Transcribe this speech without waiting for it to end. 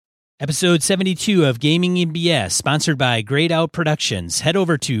Episode 72 of Gaming NBS, sponsored by Grayed Out Productions. Head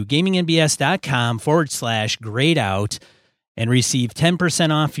over to gamingnbs.com/grayed out and receive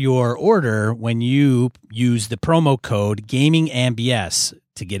 10% off your order when you use the promo code GamingNBS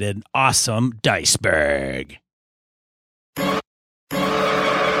to get an awesome dice bag.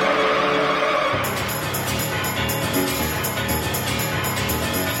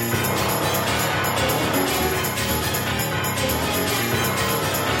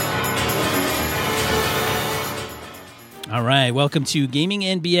 All right, welcome to Gaming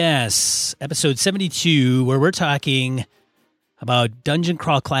NBS, episode 72, where we're talking about Dungeon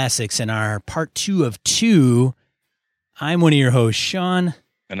Crawl Classics in our part 2 of 2. I'm one of your hosts, Sean.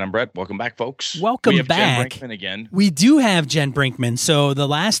 And I'm Brett. Welcome back, folks. Welcome we have back. Jen Brinkman again. We do have Jen Brinkman. So the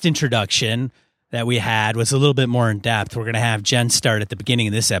last introduction that we had was a little bit more in depth. We're going to have Jen start at the beginning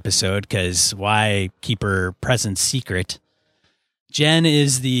of this episode because why keep her presence secret? Jen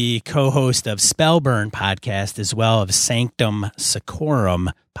is the co-host of Spellburn podcast, as well as Sanctum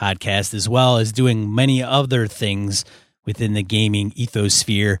Secorum podcast, as well as doing many other things within the gaming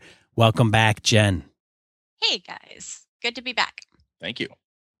ethosphere. Welcome back, Jen. Hey guys, good to be back. Thank you.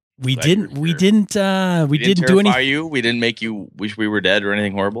 We didn't do anything. You. We didn't make you wish we were dead or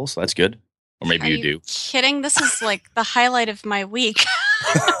anything horrible, so that's good. Or maybe you do. Kidding? This is like the highlight of my week.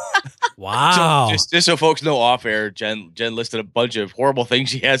 Wow. So just so folks know off air, Jen listed a bunch of horrible things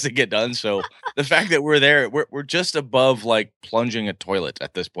she has to get done. So the fact that we're there, we're just above like plunging a toilet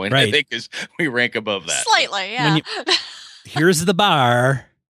at this point. Right. I think is we rank above that. Slightly, yeah. Here's the bar,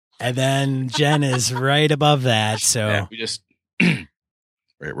 and then Jen is right above that. So yeah, we just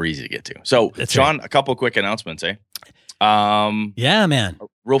we're easy to get to. So That's Sean, right. a couple quick announcements, eh? Yeah, man. A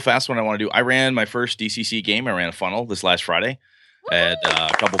real fast one I want to do. I ran my first DCC game. I ran a funnel this last Friday. I had a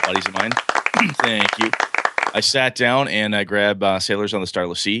couple buddies of mine. Thank you. I sat down and I grabbed Sailors on the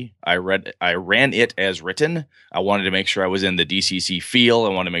Starless Sea. I ran it as written. I wanted to make sure I was in the DCC feel. I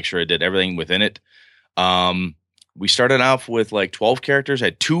wanted to make sure I did everything within it. We started off with like 12 characters. I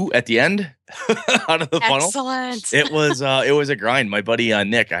had 2 at the end out of the funnel. Excellent. It was a grind. My buddy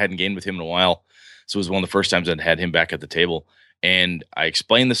Nick, I hadn't gamed with him in a while, so it was one of the first times I'd had him back at the table. And I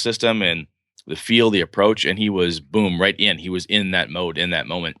explained the system and the feel, the approach, and he was boom right in. He was in that mode in that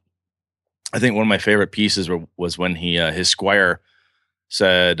moment. I think one of my favorite pieces was when his squire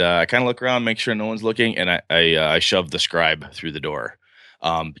said, "I kind of look around, make sure no one's looking," and I shoved the scribe through the door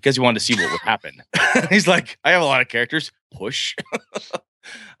because he wanted to see what would happen. He's like, "I have a lot of characters. Push."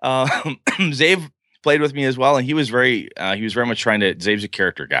 Zave played with me as well, and he was very much trying to. Zave's a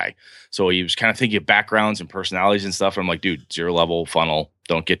character guy, so he was kind of thinking of backgrounds and personalities and stuff. And I'm like, dude, 0 level funnel.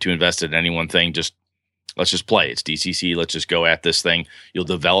 Don't get too invested in any one thing. Let's just play. It's DCC. Let's just go at this thing. You'll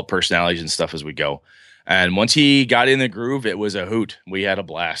develop personalities and stuff as we go. And once he got in the groove, it was a hoot. We had a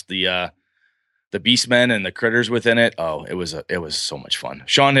blast. The Beastmen and the critters within it. Oh, it was so much fun.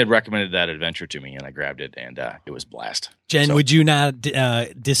 Sean had recommended that adventure to me, and I grabbed it, and it was a blast. Jen, would you not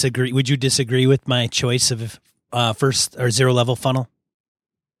disagree? Would you disagree with my choice of first or 0 level funnel?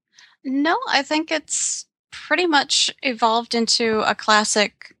 No, I think it's pretty much evolved into a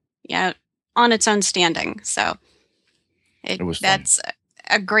classic, on its own standing. So it was fun. That's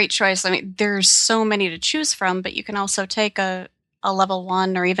a great choice. I mean, there's so many to choose from, but you can also take a level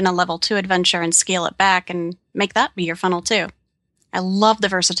 1 or even a level 2 adventure and scale it back and make that be your funnel too. I love the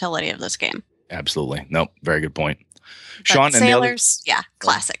versatility of this game. Absolutely. Nope. Very good point. But Sean, Sailors,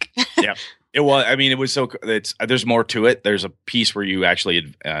 classic. Yeah. It was. I mean, it was so. There's more to it. There's a piece where you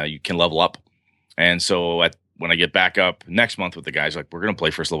actually you can level up, and so when I get back up next month with the guys, like, we're gonna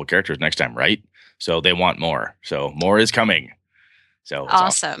play first level characters next time, right? So they want more. So more is coming. So it's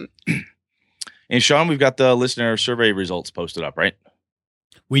awesome. And Sean, we've got the listener survey results posted up, right?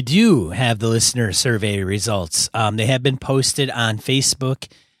 We do have the listener survey results. They have been posted on Facebook.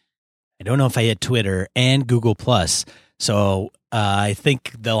 I don't know if I had Twitter and Google Plus. So I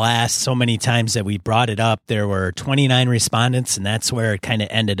think the last so many times that we brought it up, there were 29 respondents, and that's where it kind of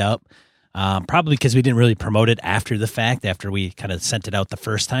ended up. Probably because we didn't really promote it after the fact, after we kind of sent it out the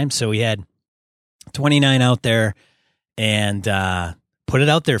first time. So we had 29 out there and put it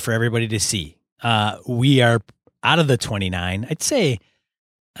out there for everybody to see. We are out of the 29. I'd say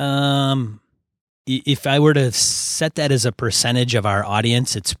if I were to set that as a percentage of our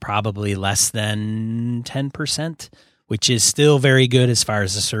audience, it's probably less than 10%, which is still very good as far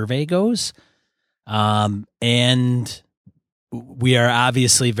as the survey goes. And we are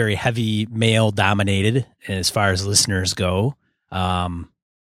obviously very heavy male dominated as far as listeners go.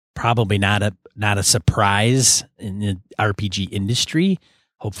 Probably not a surprise in the RPG industry.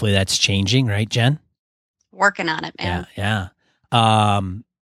 Hopefully that's changing, right, Jen? Working on it, man. Yeah.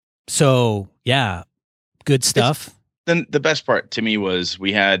 So yeah, good stuff. Then the best part to me was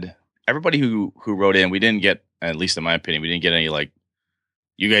we had everybody who wrote in. We didn't get, at least in my opinion, we didn't get any like,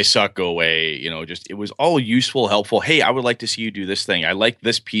 you guys suck, go away. Just it was all useful, helpful. Hey, I would like to see you do this thing. I like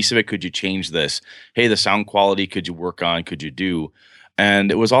this piece of it. Could you change this? Hey, the sound quality, could you work on? Could you do?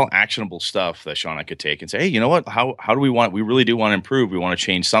 And it was all actionable stuff that Sean and I could take and say, hey, you know what? How do we want? We really do want to improve. We want to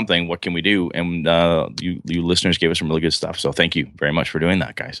change something. What can we do? And you listeners gave us some really good stuff. So thank you very much for doing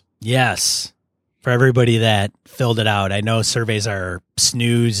that, guys. Yes. For everybody that filled it out. I know surveys are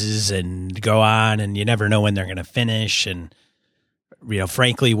snoozes and go on, and you never know when they're going to finish. And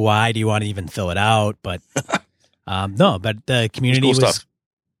frankly, why do you want to even fill it out? But no, but the community was,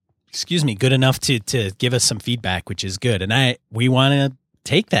 good enough to give us some feedback, which is good. And we want to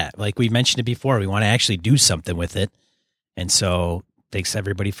take that. Like we mentioned it before, we want to actually do something with it. And so thanks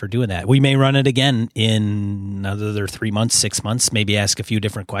everybody for doing that. We may run it again in another 3 months, 6 months, maybe ask a few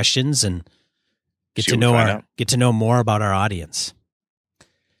different questions and get to know more about our audience.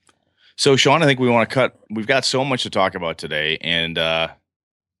 So, Sean, I think we want to cut. We've got so much to talk about today, and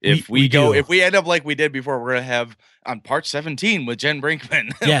if we end up like we did before, we're going to have on part 17 with Jen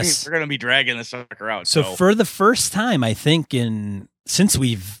Brinkman. Yes, we're going to be dragging the sucker out. So, for the first time, I think since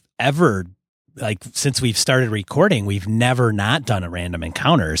we've started recording, we've never not done a random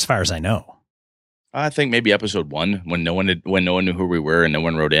encounter, as far as I know. I think maybe episode 1 when no one knew who we were and no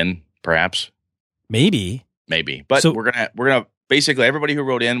one wrote in, perhaps. Maybe, but we're gonna. Basically, everybody who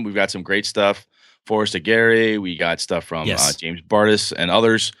wrote in, we've got some great stuff. Forrest Gary, we got stuff from James Bardis and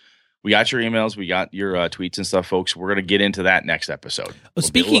others. We got your emails, we got your tweets and stuff, folks. We're going to get into that next episode. Well,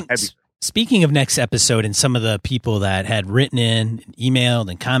 speaking of next episode and some of the people that had written in, emailed,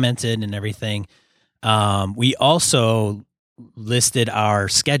 and commented and everything, we also listed our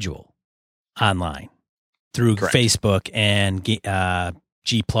schedule online through Facebook and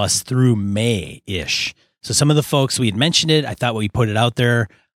G Plus through May-ish. So some of the folks, we had mentioned it. I thought we put it out there.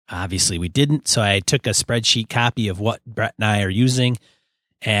 Obviously, we didn't. So I took a spreadsheet copy of what Brett and I are using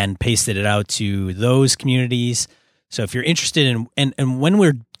and pasted it out to those communities. So if you're interested in, and when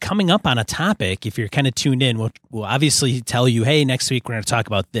we're coming up on a topic, if you're kind of tuned in, we'll obviously tell you, hey, next week we're going to talk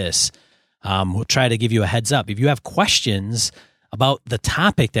about this. We'll try to give you a heads up. If you have questions about the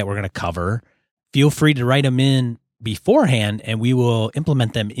topic that we're going to cover, feel free to write them in beforehand and we will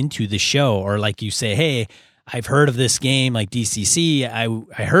implement them into the show. Or like you say, hey, I've heard of this game like DCC.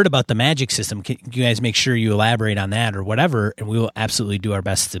 I heard about the magic system. Can you guys make sure you elaborate on that or whatever? And we will absolutely do our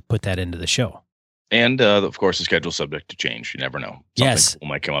best to put that into the show. And of course, the schedule's subject to change. You never know. Something cool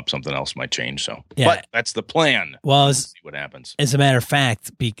might come up. Something else might change. So, but that's the plan. Well, we'll see what happens. As a matter of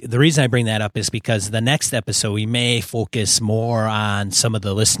fact, the reason I bring that up is because the next episode we may focus more on some of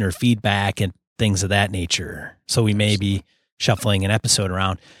the listener feedback and things of that nature. So we may be shuffling an episode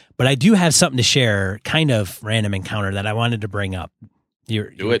around. But I do have something to share, kind of random encounter that I wanted to bring up.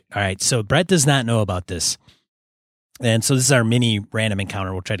 Do it. All right. So Brett does not know about this. And so this is our mini random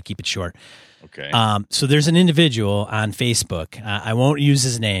encounter. We'll try to keep it short. Okay. So there's an individual on Facebook. I won't use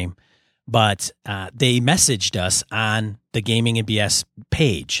his name, but they messaged us on the Gaming and BS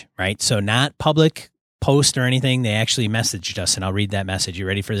page, right? So not public post or anything. They actually messaged us, and I'll read that message. You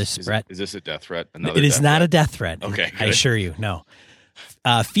ready for this, Brett? Is this a death threat? It is not a death threat. Okay. Good. I assure you, no.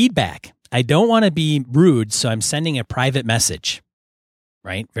 Feedback. I don't want to be rude, so I'm sending a private message.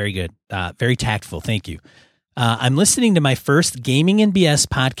 Right? Very good. Very tactful. Thank you. I'm listening to my first Gaming and BS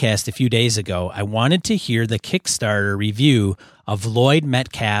podcast a few days ago. I wanted to hear the Kickstarter review of Lloyd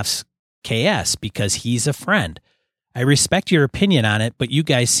Metcalf's KS because he's a friend. I respect your opinion on it, but you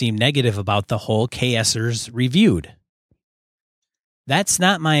guys seem negative about the whole KSers reviewed. That's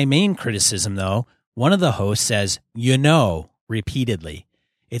not my main criticism, though. One of the hosts says, repeatedly.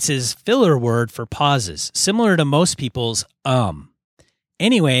 It's his filler word for pauses, similar to most people's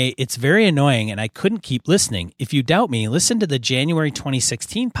Anyway, it's very annoying and I couldn't keep listening. If you doubt me, listen to the January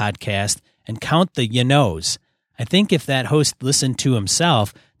 2016 podcast and count the knows. I think if that host listened to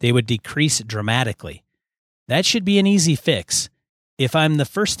himself, they would decrease dramatically. That should be an easy fix. If I'm the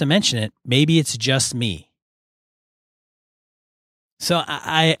first to mention it, maybe it's just me. So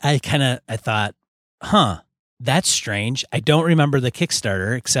I thought, that's strange. I don't remember the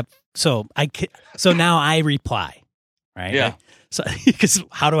Kickstarter so now I reply, right? Yeah. So, because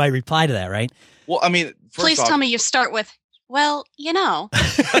how do I reply to that, right? Well, I mean, please tell me you start with, well,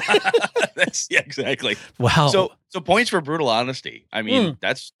 That's exactly. Wow. So points for brutal honesty. I mean,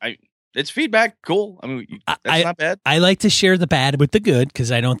 it's feedback. Cool. I mean, that's not bad. I like to share the bad with the good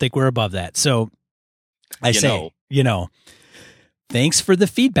because I don't think we're above that. So I say. Thanks for the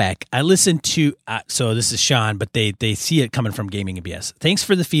feedback. I listened to, so this is Sean, but they see it coming from Gaming and BS. Thanks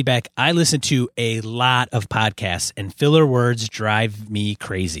for the feedback. I listen to a lot of podcasts and filler words drive me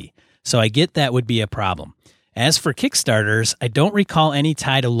crazy. So I get that would be a problem. As for Kickstarters, I don't recall any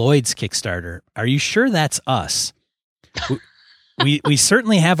tie to Lloyd's Kickstarter. Are you sure that's us? We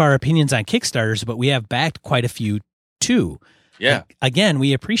certainly have our opinions on Kickstarters, but we have backed quite a few too. Yeah. Again,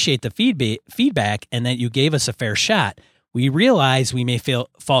 we appreciate the feedback and that you gave us a fair shot. We realize we may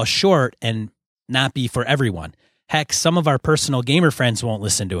fall short and not be for everyone. Heck, some of our personal gamer friends won't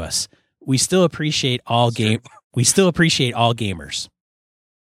listen to us. We still appreciate all gamers.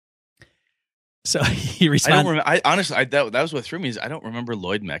 So he responded. I honestly, that was what threw me is I don't remember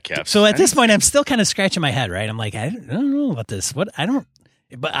Lloyd Metcalf. So at this point, I'm still kind of scratching my head, right? I'm like, I don't know about this. But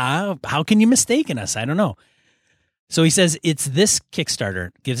how can you mistaken us? I don't know. So he says, it's this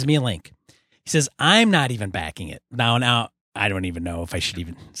Kickstarter, gives me a link. He says, I'm not even backing it. Now, I don't even know if I should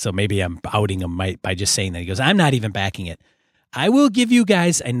even, so maybe I'm outing him by just saying that. He goes, I'm not even backing it. I will give you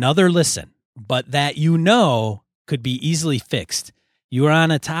guys another listen, but that could be easily fixed. You are on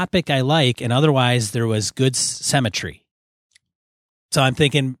a topic I like, and otherwise there was good symmetry. So I'm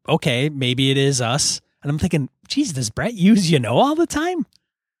thinking, okay, maybe it is us. And I'm thinking, geez, does Brett use all the time?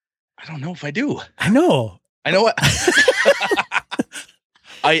 I don't know if I do. I know what.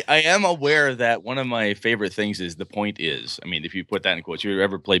 I am aware that one of my favorite things is the point is. I mean, if you put that in quotes, you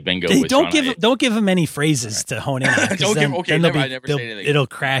ever play bingo? Don't give him any phrases to hone in on. It'll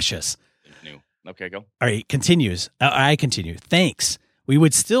crash us. Okay, go. All right, continues. I continue. Thanks. We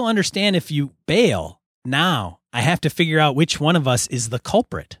would still understand if you bail. Now I have to figure out which one of us is the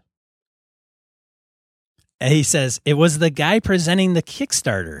culprit. And he says, it was the guy presenting the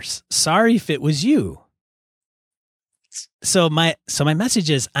Kickstarters. Sorry if it was you. So my message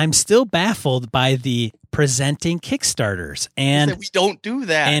is I'm still baffled by the presenting Kickstarters and we don't do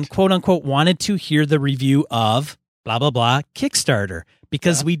that and quote unquote wanted to hear the review of blah, blah, blah Kickstarter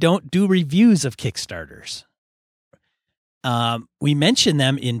because we don't do reviews of Kickstarters. We mention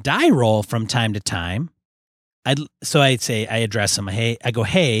them in Die Roll from time to time. I'd say I address them. Hey,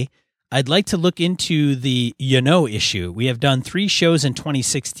 I'd like to look into the issue. We have done 3 shows in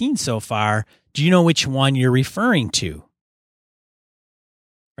 2016 so far. Do you know which one you're referring to?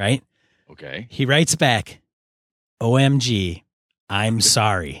 Right? Okay. He writes back, OMG, I'm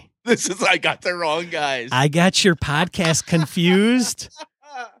sorry. I got the wrong guys. I got your podcast confused.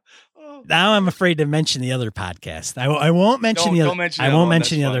 Now I'm afraid to mention the other podcast. I won't mention the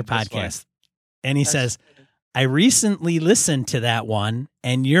other podcast. And he says, I recently listened to that one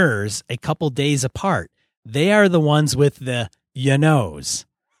and yours a couple days apart. They are the ones with the knows.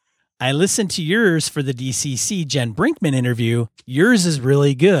 I listened to yours for the DCC Jen Brinkman interview. Yours is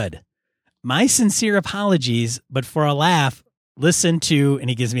really good. My sincere apologies, but for a laugh, listen to, and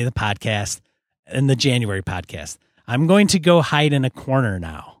he gives me the podcast and the January podcast. I'm going to go hide in a corner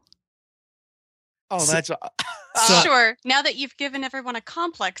now. Oh, that's sure. Now that you've given everyone a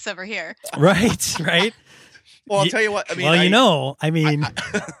complex over here. Right. Well, I'll tell you what. I mean,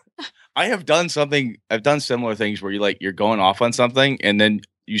 I have done something. I've done similar things where you're going off on something, and then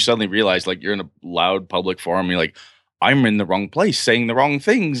you suddenly realize you're in a loud public forum. And you're like, I'm in the wrong place, saying the wrong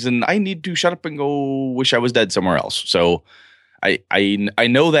things, and I need to shut up and go. Wish I was dead somewhere else. So, I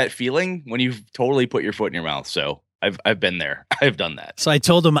know that feeling when you've totally put your foot in your mouth. So I've been there. I've done that. So I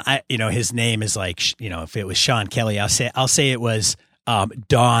told him, his name is if it was Sean Kelly, I'll say it was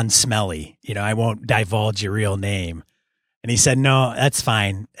Dawn Smelly. I won't divulge your real name. And he said, no, that's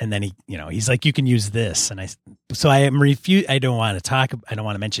fine. And then he's like, you can use this. And I am I don't want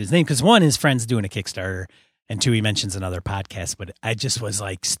to mention his name because 1, his friend's doing a Kickstarter, and 2, he mentions another podcast. But I just was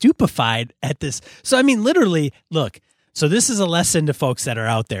stupefied at this. So, literally, look, so this is a lesson to folks that are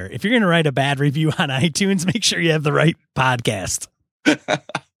out there. If you're going to write a bad review on iTunes, make sure you have the right podcast.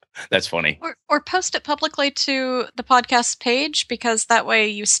 That's funny. Or post it publicly to the podcast page because that way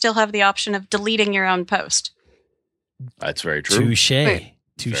you still have the option of deleting your own post. That's very true. Touche.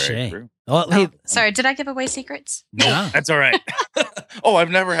 Oh, sorry, did I give away secrets? No. That's all right.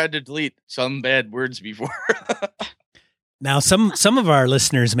 I've never had to delete some bad words before. Now, some of our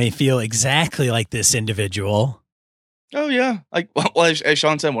listeners may feel exactly like this individual. Oh, yeah. As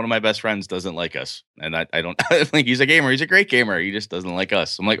Sean said, one of my best friends doesn't like us. And I don't think he's a gamer. He's a great gamer. He just doesn't like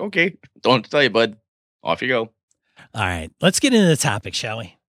us. I'm like, okay, don't tell you, bud. Off you go. All right. Let's get into the topic, shall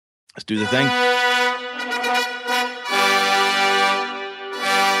we? Let's do the thing.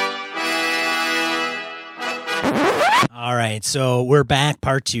 All right, so we're back,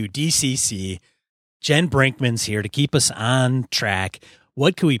 part 2, DCC. Jen Brinkman's here to keep us on track.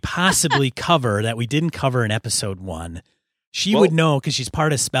 What could we possibly cover that we didn't cover in episode 1? She would know because she's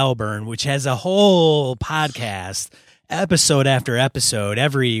part of Spellburn, which has a whole podcast, episode after episode,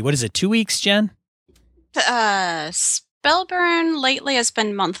 every, 2 weeks, Jen? Spellburn lately has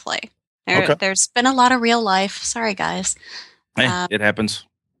been monthly. Okay. There's been a lot of real life. Sorry, guys. Hey, it happens.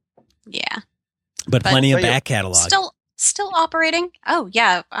 Yeah. But plenty of back catalog. Still operating. Oh,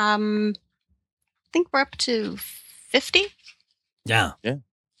 yeah. I think we're up to 50. Yeah. Yeah.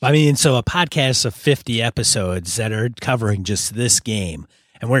 I mean, so a podcast of 50 episodes that are covering just this game,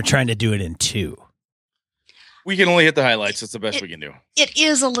 and we're trying to do it in 2. We can only hit the highlights. That's the best we can do. It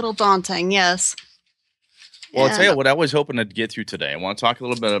is a little daunting, yes. Well, I'll tell you what I was hoping to get through today. I want to talk a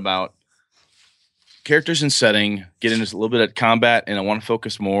little bit about characters and setting, get into a little bit of combat, and I want to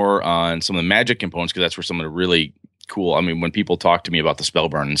focus more on some of the magic components because that's where some of the really cool. I mean, when people talk to me about the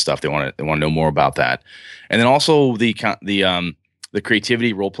Spellburn and stuff, they want to know more about that, and then also the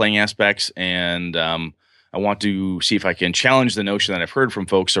creativity, role playing aspects, and I want to see if I can challenge the notion that I've heard from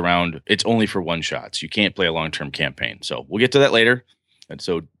folks around it's only for one shots. You can't play a long term campaign. So we'll get to that later. And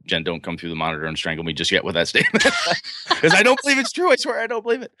so, Jen, don't come through the monitor and strangle me just yet with that statement because I don't believe it's true. I swear I don't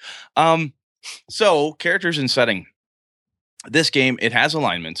believe it. So characters and setting. This game, it has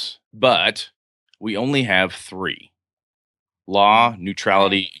alignments, but we only have 3: law,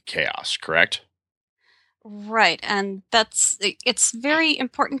 neutrality, chaos. Correct? Right. And it's very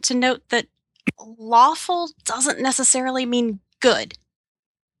important to note that lawful doesn't necessarily mean good.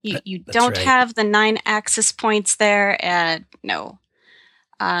 You don't have the 9 axis points there. No.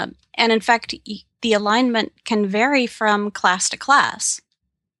 And in fact, the alignment can vary from class to class.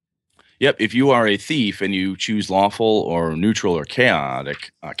 Yep. If you are a thief and you choose lawful or neutral or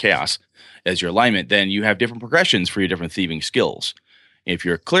chaos as your alignment, then you have different progressions for your different thieving skills. If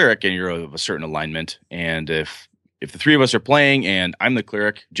you're a cleric and you're of a certain alignment, and if the 3 of us are playing and I'm the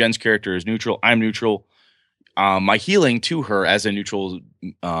cleric, Jen's character is neutral, I'm neutral, my healing to her as a neutral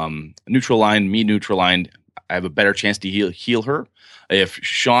line, me neutral line, I have a better chance to heal her. If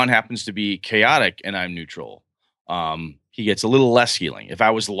Sean happens to be chaotic and I'm neutral, he gets a little less healing. If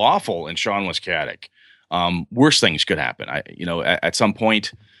I was lawful and Sean was chaotic, worse things could happen. At some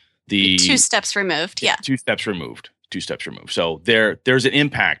point, 2 steps removed. Yeah. 2 steps removed. 2 steps removed. So there's an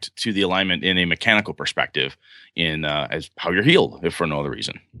impact to the alignment in a mechanical perspective in as how you're healed, if for no other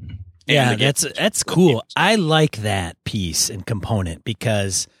reason. Yeah, that's cool. I like that piece and component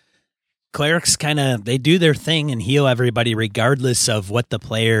because clerics they do their thing and heal everybody regardless of what the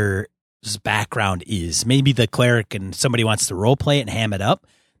player's background is. Maybe the cleric and somebody wants to role play it and ham it up.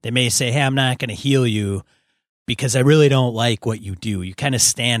 They may say, hey, I'm not going to heal you because I really don't like what you do. You kind of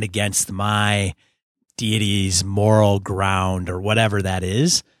stand against my deity's moral ground or whatever that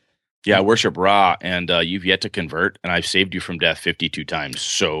is. Yeah, I worship Ra, and you've yet to convert, and I've saved you from death 52 times.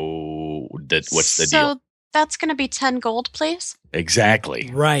 So what's the deal? So that's going to be 10 gold, please? Exactly.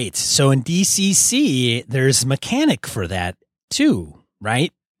 Right. So in DCC, there's mechanic for that too,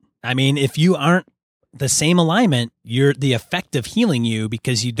 right? I mean, if you aren't the same alignment, you're the effect of healing you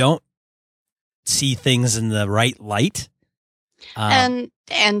because you don't see things in the right light.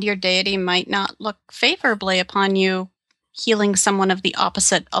 And your deity might not look favorably upon you healing someone of the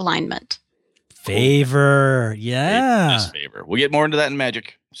opposite alignment. Favor, yeah. Favor. We'll get more into that in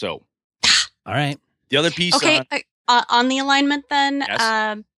Magic. So, all right. The other piece. Okay, on the alignment then,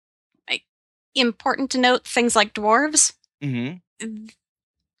 yes. Important to note things like dwarves. Mm-hmm.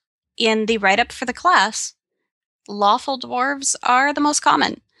 In the write-up for the class, lawful dwarves are the most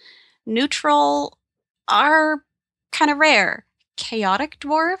common. Neutral are kind of rare. Chaotic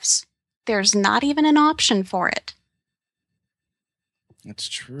dwarves, there's not even an option for it. That's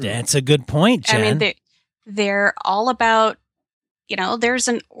true. That's a good point, Jen. I mean, they're all about, there's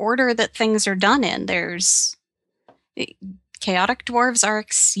an order that things are done in. Chaotic dwarves are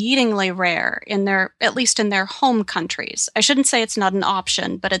exceedingly rare at least in their home countries. I shouldn't say it's not an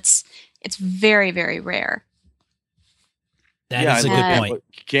option, but it's very, very rare. That is a good point.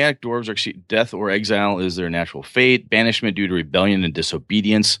 Chaotic dwarves are death or exile is their natural fate. Banishment due to rebellion and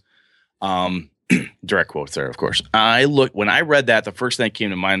disobedience. Direct quotes there, of course. When I read that, the first thing that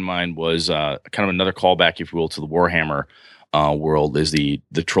came to my mind was kind of another callback, if you will, to the Warhammer world. Is the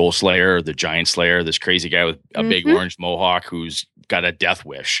troll slayer, the giant slayer, this crazy guy with a big orange mohawk who's got a death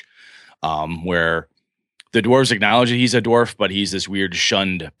wish, where the dwarves acknowledge that he's a dwarf, but he's this weird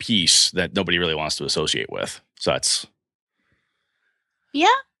shunned piece that nobody really wants to associate with. So that's. Yeah,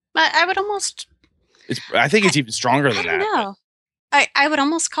 I would almost. I think it's even stronger than that. No, I would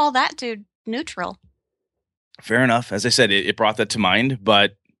almost call that dude neutral. Fair enough. As I said, it brought that to mind,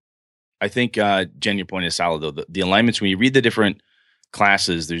 but I think Jen, your point is solid though. The alignments when you read the different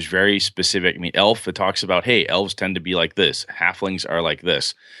classes, there's very specific. I mean, elf, it talks about, hey, elves tend to be like this. Halflings are like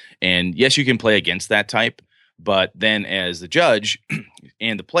this. And yes, you can play against that type. But then as the judge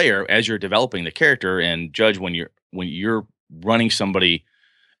and the player, as you're developing the character and judge, when you're running somebody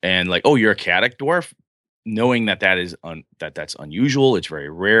and like, oh, you're a chaotic dwarf, knowing that's unusual, it's very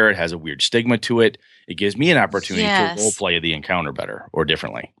rare, it has a weird stigma to it, it gives me an opportunity to role play the encounter better or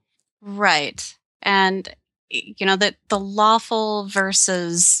differently. Right. And that the lawful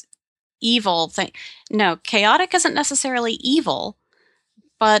versus evil thing. No, chaotic isn't necessarily evil,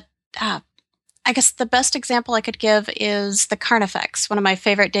 but I guess the best example I could give is the Carnifex, one of my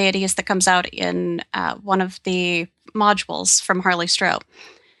favorite deities that comes out in one of the modules from Harley Stroh.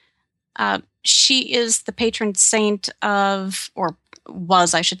 She is the patron saint of, or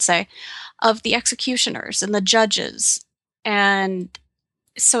was, I should say, of the executioners and the judges. And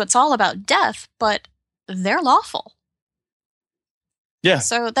so it's all about death, but they're lawful. Yeah.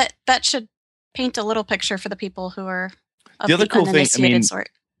 So that should paint a little picture for the people who are of the other cool thing, sort.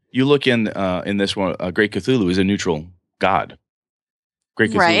 You look in this one, Great Cthulhu is a neutral god.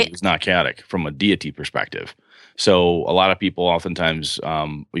 Great Cthulhu is not chaotic from a deity perspective. So a lot of people oftentimes,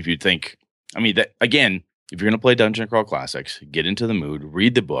 if you think, I mean, that again, if you're going to play Dungeon Crawl Classics, get into the mood,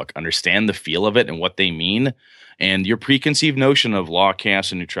 read the book, understand the feel of it and what they mean, and your preconceived notion of law,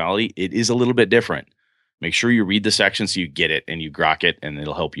 chaos, and neutrality, it is a little bit different. Make sure you read the section so you get it and you grok it, and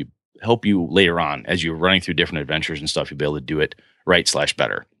it'll help you later on as you're running through different adventures and stuff. You'll be able to do it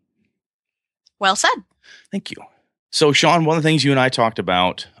right/better. Well said. Thank you. So, Sean, one of the things you and I talked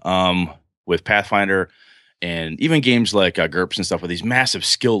about with Pathfinder and even games like GURPS and stuff with these massive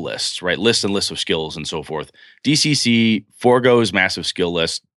skill lists, right? Lists and lists of skills and so forth. DCC foregoes massive skill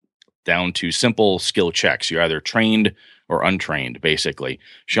lists down to simple skill checks. You're either trained or untrained, basically.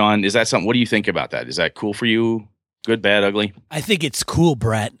 Sean, is that something? What do you think about that? Is that cool for you? Good, bad, ugly? I think it's cool,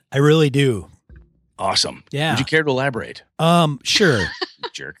 Brett. I really do. Awesome. Yeah. Would you care to elaborate? Sure.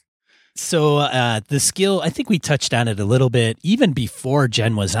 Jerk. So the skill, I think we touched on it a little bit even before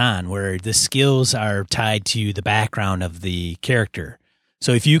Jen was on, where the skills are tied to the background of the character.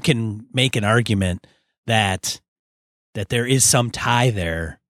 So if you can make an argument that there is some tie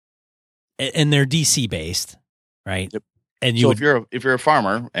there, and they're DC based, right? Yep. And so if you're a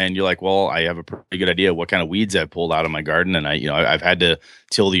farmer and you're like, well, I have a pretty good idea what kind of weeds I've pulled out of my garden, and I've had to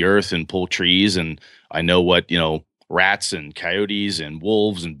till the earth and pull trees, and I know what rats and coyotes and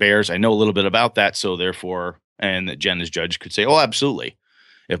wolves and bears. I know a little bit about that. So therefore, and Jen as judge could say, oh, absolutely.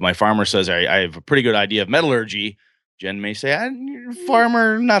 If my farmer says I have a pretty good idea of metallurgy, Jen may say,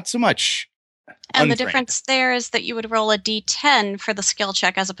 farmer, not so much. And the difference there is that you would roll a D10 for the skill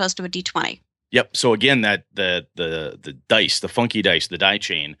check as opposed to a D20. Yep. So again, that the dice, the funky dice, the die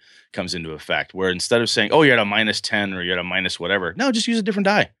chain comes into effect, where instead of saying, oh, you're at a -10 or you're at a minus whatever, no, just use a different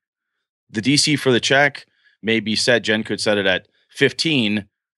die. The DC for the check may be set. Jen could set it at 15.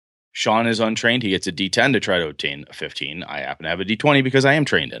 Sean is untrained. He gets a D10 to try to obtain a 15. I happen to have a D20 because I am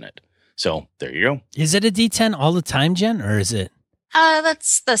trained in it. So there you go. Is it a D10 all the time, Jen, or is it?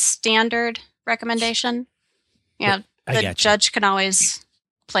 That's the standard recommendation. Yeah, the judge can always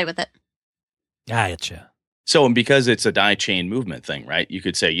play with it. I gotcha. So, and because it's a die chain movement thing, right? You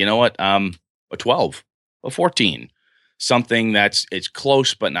could say, you know what, a 12, a 14. Something it's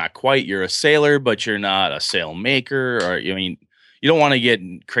close but not quite. You're a sailor, but you're not a sail maker. Or you don't want to get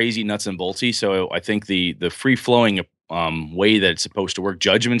crazy nuts and boltsy. So I think the free flowing way that it's supposed to work,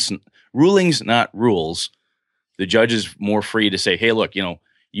 judgments, rulings, not rules. The judge is more free to say, hey, look,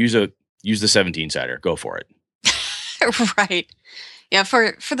 use the 17-sider, go for it. Right. Yeah.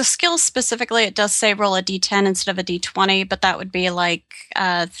 For the skills specifically, it does say roll a D10 instead of a D20, but that would be like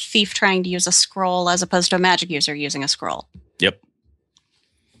a thief trying to use a scroll as opposed to a magic user using a scroll. Yep.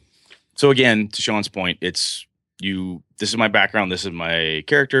 So again, to Sean's point, this is my background. This is my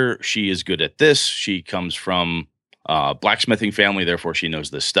character. She is good at this. She comes from a blacksmithing family. Therefore she knows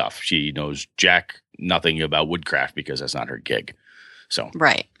this stuff. She knows nothing about woodcraft because that's not her gig. So,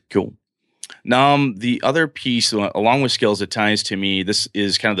 right. Cool. Now, the other piece, along with skills, that ties to me, this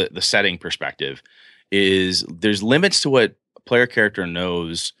is kind of the setting perspective, is there's limits to what a player character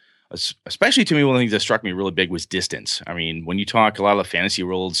knows. Especially to me, one of the things that struck me really big was distance. I mean, when you talk a lot of the fantasy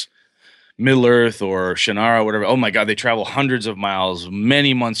worlds, Middle Earth or Shannara, whatever, oh my God, they travel hundreds of miles,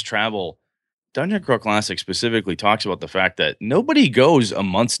 many months travel. Dungeon Crawl Classic specifically talks about the fact that nobody goes a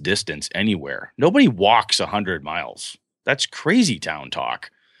month's distance anywhere. Nobody walks 100 miles. That's crazy town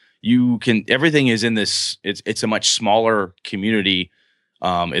talk. Everything is in this, it's a much smaller community,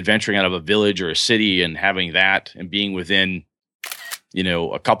 adventuring out of a village or a city, and having that and being within,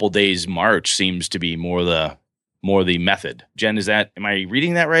 a couple days march seems to be more the more the method. Jen, am I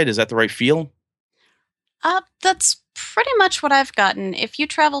reading that right? Is that the right feel? That's pretty much what I've gotten. If you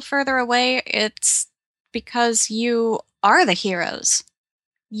travel further away, it's because you are the heroes.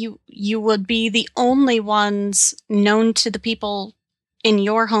 You would be the only ones known to the people in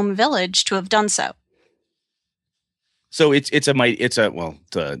your home village to have done so. So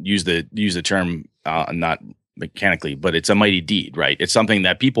to use the term not mechanically, but it's a mighty deed, right? It's something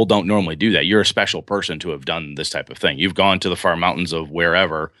that people don't normally do. That you're a special person to have done this type of thing. You've gone to the far mountains of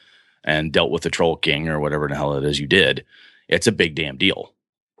wherever and dealt with the Troll King or whatever the hell it is you did. It's a big damn deal.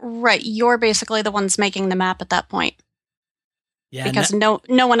 Right. You're basically the ones making the map at that point. Yeah, because no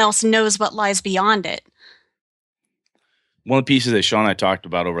one else knows what lies beyond it. One of the pieces that Sean and I talked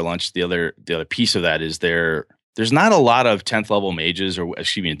about over lunch, the other piece of that is there's not a lot of 10th level mages, or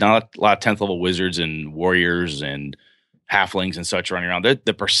excuse me, not a lot of 10th level wizards and warriors and halflings and such running around.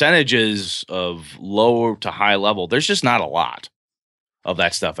 The percentages of low to high level, there's just not a lot of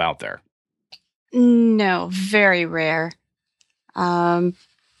that stuff out there. No, very rare. I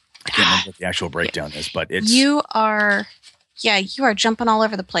can't remember what the actual breakdown is, but it's... You are jumping all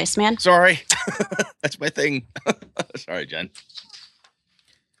over the place, man. Sorry. That's my thing. Sorry, Jen.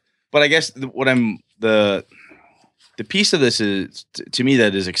 But I guess the piece of this is, to me,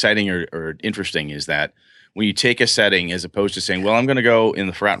 that is exciting or interesting is that when you take a setting, as opposed to saying, well, I'm going to go in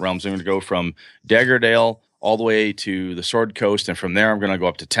the Forgotten Realms, I'm going to go from Daggerdale all the way to the Sword Coast, and from there I'm going to go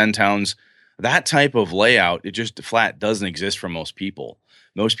up to 10 towns. That type of layout, it just flat doesn't exist for most people.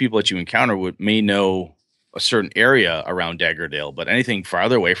 Most people that you encounter may know a certain area around Daggerdale, but anything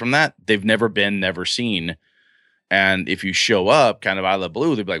farther away from that, they've never been, never seen. And if you show up kind of out of the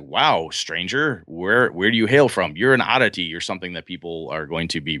blue, they'd be like, wow, stranger, where do you hail from? You're an oddity. You're something that people are going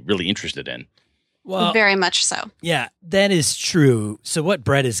to be really interested in. Well, very much so. Yeah, that is true. So what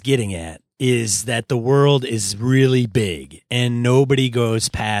Brett is getting at is that the world is really big and nobody goes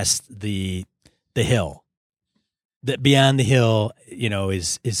past the hill. That beyond the hill,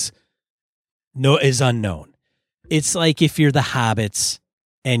 is unknown. It's like if you're the hobbits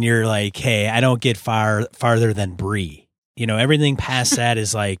and you're like, hey, I don't get farther than Bree. Everything past that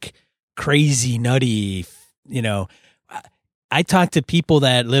is like crazy, nutty. I talk to people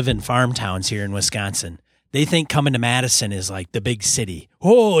that live in farm towns here in Wisconsin. They think coming to Madison is like the big city.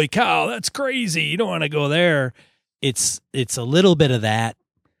 Holy cow, that's crazy. You don't want to go there. It's a little bit of that.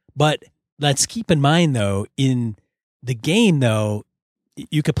 But let's keep in mind, though, in the game, though,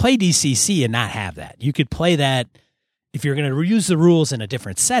 you could play DCC and not have that. You could play that. If you're going to use the rules in a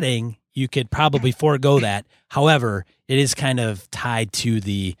different setting, you could probably forego that. However, it is kind of tied to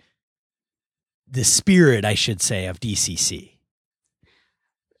the spirit, I should say, of DCC.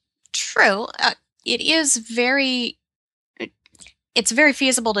 True. It's very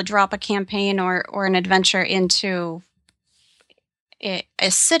feasible to drop a campaign or an adventure into a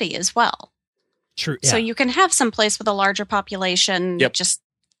city as well. True. Yeah. So you can have some place with a larger population. Yep. Just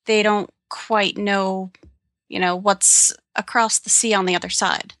they don't quite know, what's across the sea on the other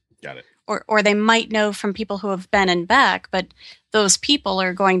side. Got it. Or they might know from people who have been and back, but those people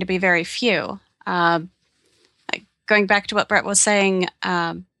are going to be very few. Going back to what Brett was saying,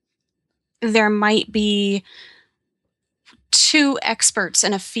 there might be 2 experts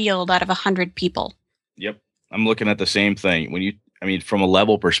in a field out of 100 people. Yep. I'm looking at the same thing. From a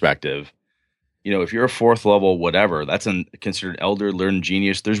level perspective, if you're a 4th level, whatever, that's considered elder, learned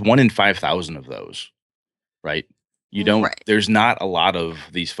genius. There's 1 in 5,000 of those, right? There's not a lot of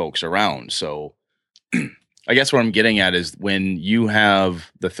these folks around. So I guess what I'm getting at is when you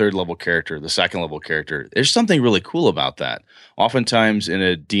have the 3rd level character, the 2nd level character, there's something really cool about that. Oftentimes in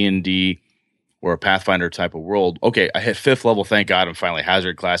a D&D or a Pathfinder type of world, okay, I hit 5th level. Thank God I'm finally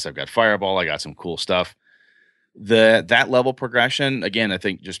hazard class. I've got fireball. I got some cool stuff. That level progression, again, I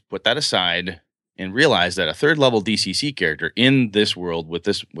think just put that aside and realize that a 3rd level DCC character in this world with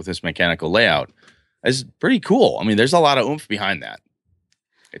this mechanical layout is pretty cool. I mean, there's a lot of oomph behind that.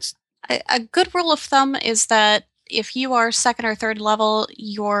 It's a good rule of thumb is that if you are 2nd or 3rd level,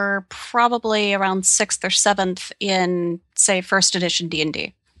 you're probably around 6th or 7th in, say, 1st edition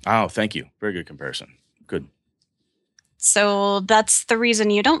D&D. Oh, thank you. Very good comparison. Good. So that's the reason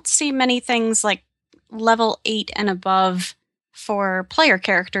you don't see many things like level 8 and above for player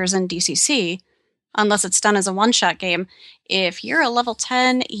characters in DCC, unless it's done as a one-shot game. If you're a level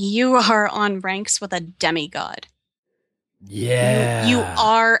 10, you are on ranks with a demigod. Yeah. You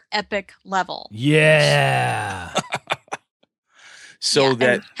are epic level. Yeah.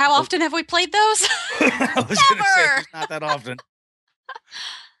 And how often have we played those? I was going to say, not that often.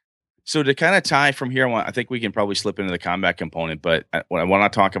 So to kind of tie from here, I think we can probably slip into the combat component, but what I want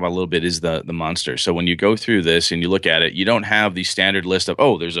to talk about a little bit is the monster. So when you go through this and you look at it, you don't have the standard list of,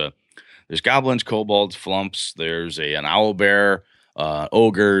 there's goblins, kobolds, flumps, there's an owlbear,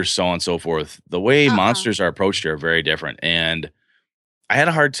 ogres, so on and so forth. The way monsters are approached here are very different. And I had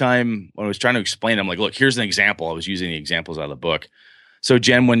a hard time when I was trying to explain them. Like, look, here's an example. I was using the examples out of the book. So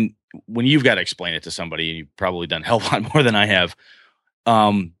Jen, when you've got to explain it to somebody, and you've probably done hell of a lot more than I have,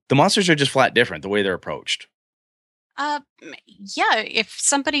 the monsters are just flat different the way they're approached. Yeah. If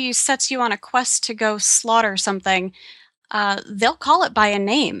somebody sets you on a quest to go slaughter something, they'll call it by a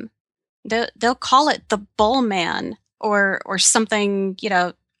name. They'll call it the Bull Man or something,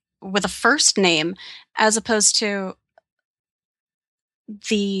 with a first name, as opposed to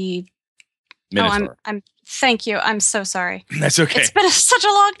the Minotaur. Thank you. I'm so sorry. That's okay. It's been such a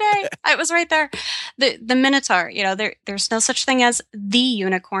long day. I was right there. The Minotaur, there's no such thing as the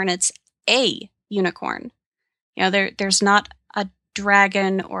unicorn. It's a unicorn. There's not a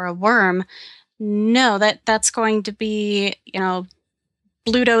dragon or a worm. No, that's going to be,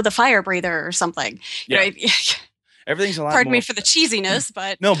 Bluto the fire breather or something. Yeah. Everything's a lot Pardon more, me for the cheesiness,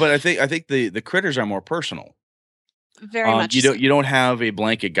 but no, but I think the critters are more personal. Very much. You don't have a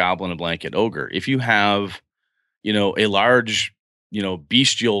blanket goblin, a blanket ogre. If you have, a large,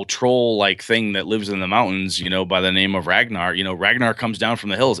 bestial troll like thing that lives in the mountains, by the name of Ragnar, Ragnar comes down from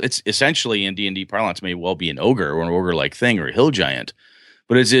the hills. It's essentially in D&D parlance may well be an ogre or an ogre like thing or a hill giant,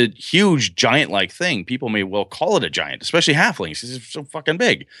 but it's a huge giant like thing. People may well call it a giant, especially halflings. It's so fucking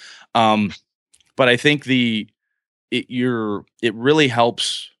big. But I think it really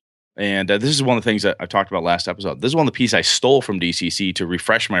helps. And this is one of the things that I talked about last episode. This is one of the pieces I stole from DCC to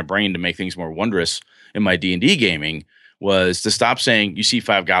refresh my brain to make things more wondrous in my D&D gaming, was to stop saying, you see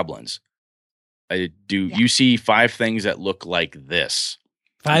 5 goblins. You see 5 things that look like this.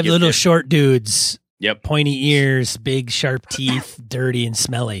 5 little short dudes. Yep. Pointy ears, big sharp teeth, dirty and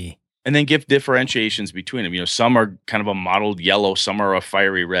smelly. And then give differentiations between them. Some are kind of a mottled yellow, some are a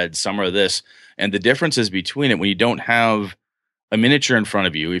fiery red, some are this. And the differences between it, when you don't have a miniature in front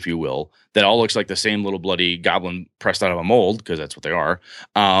of you, if you will, that all looks like the same little bloody goblin pressed out of a mold, because that's what they are.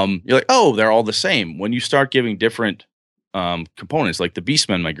 You're like, oh, they're all the same. When you start giving different components, like the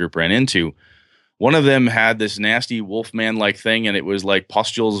Beastmen my group ran into, one of them had this nasty wolfman-like thing, and it was like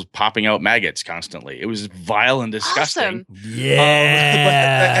pustules popping out maggots constantly. It was vile and disgusting. Awesome.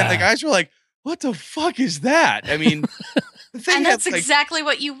 Yeah. And the guys were like, what the fuck is that? I mean, the thing and that's exactly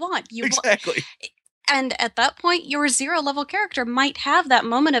what you want. Exactly. And at that point, your 0 level character might have that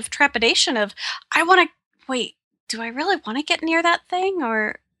moment of trepidation of, wait, do I really want to get near that thing?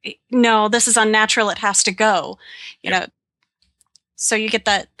 Or no, this is unnatural. It has to go. So you get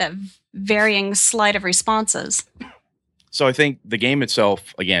that varying slide of responses. So I think the game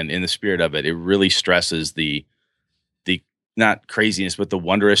itself, again, in the spirit of it, it really stresses the not craziness, but the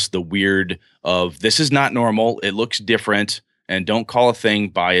wondrous, the weird of this is not normal. It looks different. And don't call a thing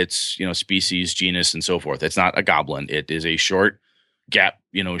by its, species, genus, and so forth. It's not a goblin. It is a short,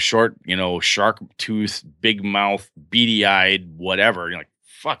 shark tooth, big mouth, beady eyed, whatever. You're like,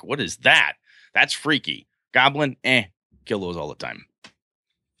 fuck, what is that? That's freaky. Goblin, kill those all the time.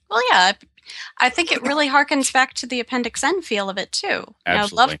 Well, yeah, I think it really harkens back to the Appendix N feel of it too.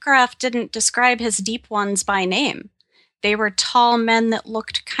 Absolutely. Lovecraft didn't describe his deep ones by name. They were tall men that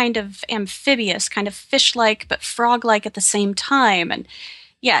looked kind of amphibious, kind of fish-like, but frog-like at the same time. And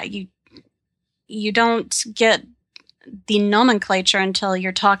yeah, you don't get the nomenclature until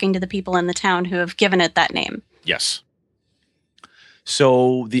you're talking to the people in the town who have given it that name. Yes.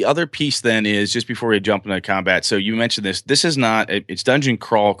 So the other piece then is, just before we jump into combat, so you mentioned this is not, it's Dungeon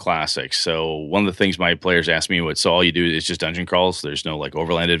Crawl Classics. So one of the things my players ask me, so all you do is just dungeon crawls? There's no like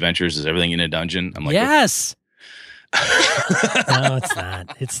overland adventures? Is everything in a dungeon? I'm like, yes. No, it's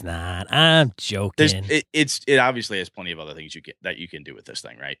not. It's not. I'm joking. It obviously has plenty of other things that you can do with this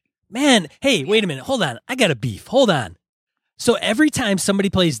thing, right? Man, hey, wait a minute. Hold on. I got a beef. Hold on. So every time somebody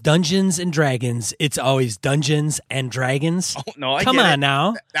plays Dungeons and Dragons, it's always Dungeons and Dragons. Oh no! Come on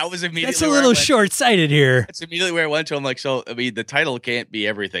now. That was immediately. That's a little short-sighted here. That's immediately where I went to. I'm like, so I mean, the title can't be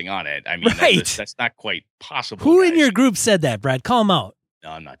everything on it. I mean, right. That's not quite possible. Who guys. in your group said that, Brad? Call him out. No,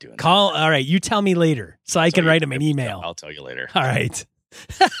 I'm not doing that. All right, you tell me later so I can write him an email. I'll tell you later. All right.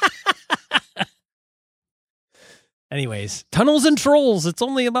 Anyways, tunnels and trolls. It's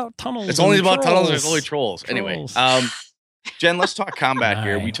only about tunnels. It's only about trolls. tunnels. There's only trolls. Anyway, Jen, let's talk combat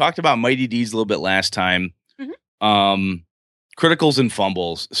here. Right. We talked about Mighty D's a little bit last time. Mm-hmm. Criticals and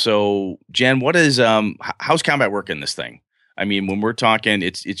fumbles. So, Jen, what is how's combat work in this thing? I mean, when we're talking,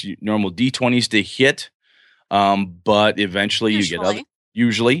 it's normal D20s to hit, but eventually you get other.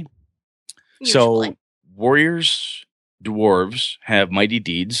 Usually, Usually. So warriors, dwarves have mighty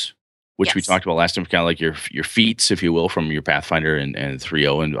deeds, which we Yes. talked about last time, kind of like your feats, if you will, from your Pathfinder and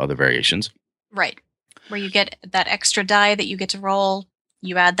 3.0 and other variations. Right. Where you get that extra die that you get to roll,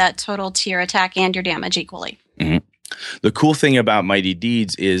 you add that total to your attack and your damage equally. The cool thing about Mighty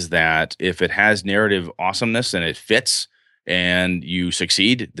Deeds is that if it has narrative awesomeness and it fits and you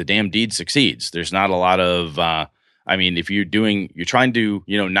succeed, the damn deed succeeds. There's not a lot of, if you're trying to,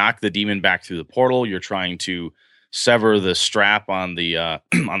 knock the demon back through the portal, you're trying to sever the strap on the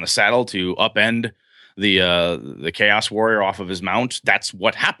on the saddle to upend the Chaos Warrior off of his mount. That's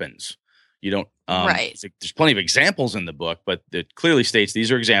what happens. You don't, Right. There's plenty of examples in the book, but it clearly states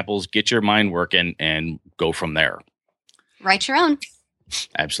these are examples. Get your mind working and go from there. Write your own.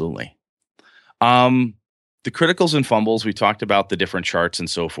 Absolutely. The criticals and fumbles, we talked about the different charts and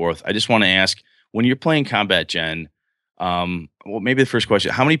so forth. I just want to ask, when you're playing Combat Gen, maybe the first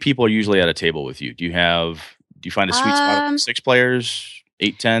question, how many people are usually at a table with you? Do you find a sweet spot of 6 players,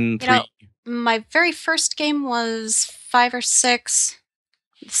 8, 10, 3? My very first game was 5 or 6.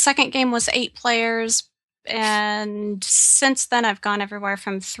 The second game was 8 players. And since then, I've gone everywhere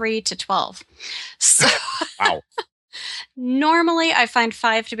from 3 to 12. So Wow. normally, I find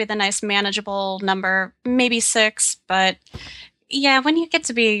 5 to be the nice manageable number, maybe 6. But yeah, when you get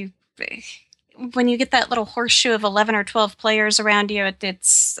that little horseshoe of 11 or 12 players around you,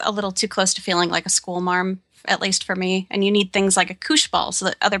 it's a little too close to feeling like a school marm, at least for me. And you need things like a koosh ball so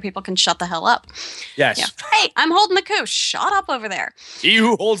that other people can shut the hell up. Yes. Yeah. Hey, I'm holding the koosh. Shut up over there. He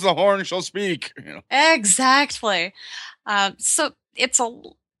who holds the horn shall speak. Exactly. So it's a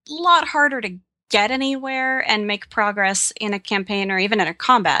lot harder to get anywhere and make progress in a campaign or even in a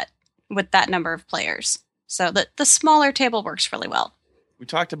combat with that number of players. So the smaller table works really well. We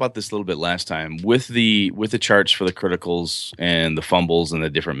talked about this a little bit last time with the charts for the criticals and the fumbles and the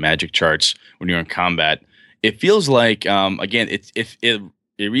different magic charts when you're in combat. It feels like again, it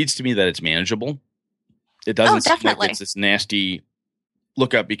reads to me that it's manageable. It doesn't seem like it's this nasty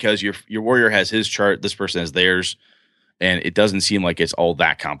lookup because your warrior has his chart, this person has theirs, and it doesn't seem like it's all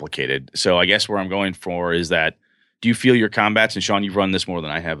that complicated. So I guess where I'm going for is that, do you feel your combats, and Sean, you've run this more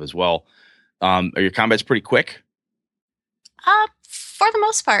than I have as well, are your combats pretty quick? For the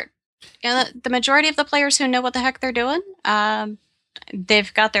most part. The majority of the players who know what the heck they're doing,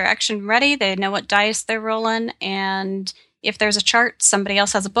 they've got their action ready, they know what dice they're rolling, and if there's a chart, somebody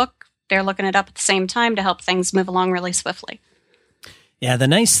else has a book, they're looking it up at the same time to help things move along really swiftly. Yeah, the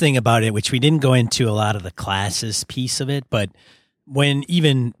nice thing about it, which we didn't go into a lot of the classes piece of it, but when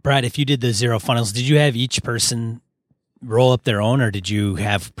even, Brad, if you did the Zero Funnels, did you have each person roll up their own, or did you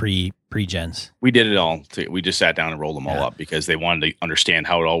have pre-gens? We did it all. We just sat down and rolled them all up because they wanted to understand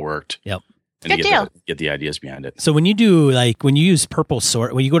how it all worked. Yep. And Good deal. Get the ideas behind it. So when you use when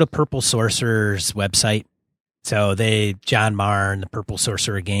you go to Purple Sorcerer's website, so John Marr and the Purple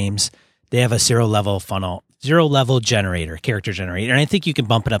Sorcerer games, they have a zero level generator, character generator. And I think you can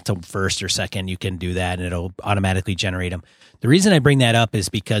bump it up to first or second. You can do that and it'll automatically generate them. The reason I bring that up is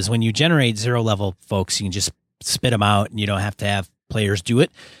because when you generate 0 level folks, you can just spit them out and you don't have to have players do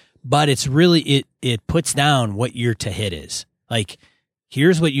it. But it's really, it puts down what your to hit is. Like,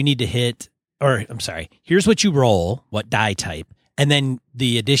 here's what you need to hit, here's what you roll, what die type, and then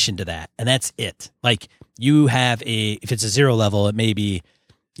the addition to that. And that's it. Like, you have if it's a 0 level, it may be,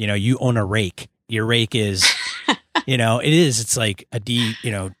 you own a rake. Your rake is, it's like a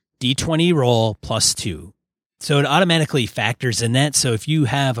D20 roll plus 2. So it automatically factors in that. So if you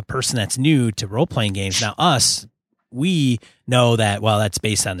have a person that's new to role-playing games, now we know that, well, that's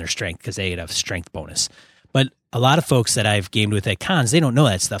based on their strength because they get a strength bonus. But a lot of folks that I've gamed with at cons, they don't know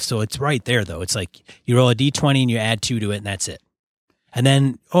that stuff. So it's right there, though. It's like you roll a D20 and you add 2 to it, and that's it. And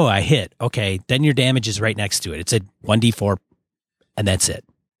then, I hit. Okay, then your damage is right next to it. It's a 1D4, and that's it.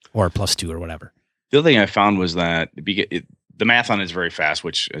 Or plus 2 or whatever. The other thing I found was that the math on it is very fast,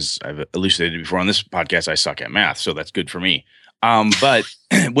 which, as I've elucidated before on this podcast, I suck at math, so that's good for me. But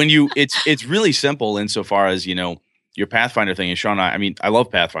when it's really simple insofar as, your Pathfinder thing. And Sean, I love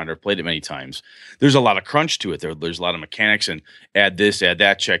Pathfinder. I've played it many times. There's a lot of crunch to it. There's a lot of mechanics and add this, add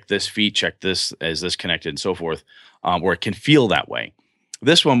that, check this feat, check this, is this connected, and so forth, where it can feel that way.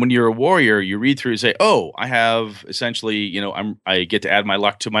 This one, when you're a warrior, you read through and say, oh, I have essentially, I get to add my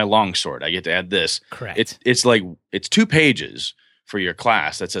luck to my longsword. I get to add this. Correct. It's like, it's 2 pages for your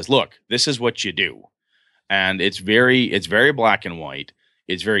class that says, look, this is what you do. And it's very black and white.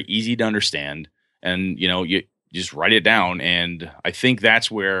 It's very easy to understand. And, you just write it down. And I think that's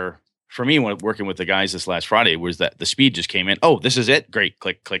where, for me, when working with the guys this last Friday, was that the speed just came in. Oh, this is it. Great.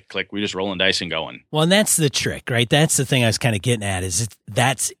 Click, click, click. We just rolling dice and going. Well, and that's the trick, right? That's the thing I was kind of getting at is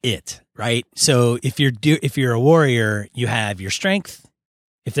that's it, right? So if you're a warrior, you have your strength,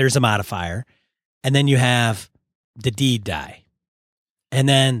 if there's a modifier, and then you have the deed die. And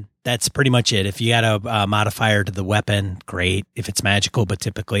then that's pretty much it. If you got a modifier to the weapon, great. If it's magical, but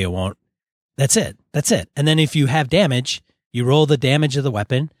typically it won't. That's it. That's it. And then if you have damage, you roll the damage of the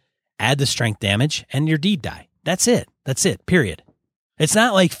weapon, add the strength damage, and your deed die. That's it. That's it. Period. It's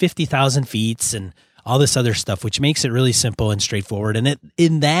not like 50,000 feats and all this other stuff, which makes it really simple and straightforward. And it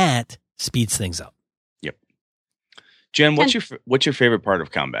in that speeds things up. Yep. Jen, what's your favorite part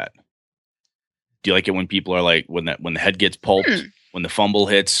of combat? Do you like it when people are like when the head gets pulped, when the fumble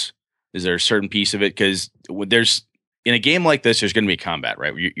hits? Is there a certain piece of it? Because there's in a game like this, there's going to be combat,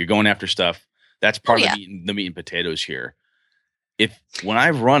 right? You're going after stuff. That's part of the meat and potatoes here. When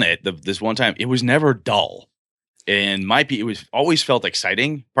I've run it, this one time, it was never dull, and it was always felt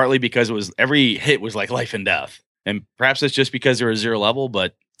exciting. Partly because it was every hit was like life and death, and perhaps it's just because there was 0 level,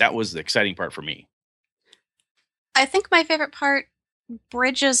 but that was the exciting part for me. I think my favorite part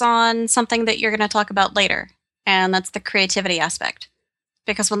bridges on something that you're going to talk about later, and that's the creativity aspect.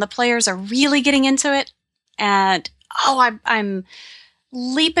 Because when the players are really getting into it, and I'm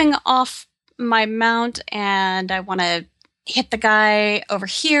leaping off my mount, and I want to hit the guy over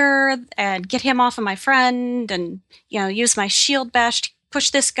here and get him off of my friend, and use my shield bash to push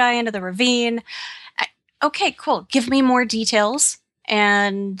this guy into the ravine. Okay, cool. Give me more details,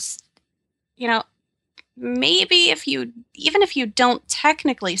 and maybe even if you don't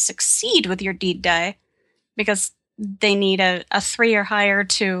technically succeed with your deed die, because they need a 3 or higher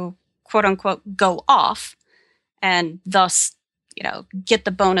to quote unquote go off, and thus get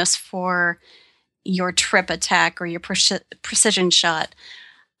the bonus for your trip attack or your precision shot.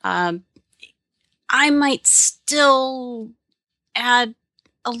 I might still add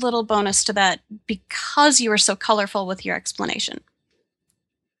a little bonus to that because you were so colorful with your explanation.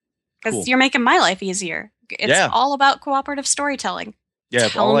 Because you're making my life easier. It's all about cooperative storytelling. Yeah,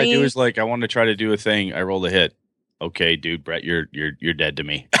 if all I do is I want to try to do a thing, I roll a hit. Okay, dude, Brett, you're dead to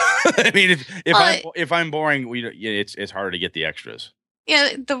me. I mean, if I'm boring, it's harder to get the extras.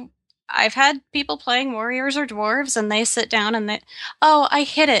 Yeah, I've had people playing warriors or dwarves, and they sit down and I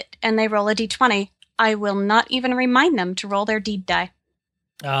hit it, and they roll a d20. I will not even remind them to roll their deed die.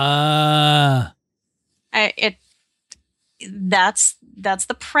 That's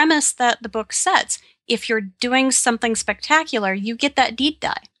the premise that the book sets. If you're doing something spectacular, you get that deed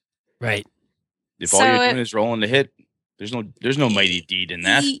die. Right. If all you're doing is rolling the hit, there's no mighty deed in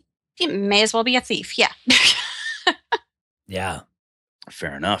that. It may as well be a thief. Yeah. Yeah.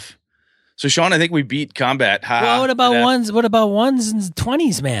 Fair enough. So, Sean, I think we beat combat. Well, what about ones? What about ones and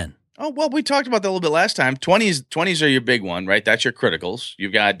 20s, man? Oh, well, we talked about that a little bit last time. 20s are your big one, right? That's your criticals.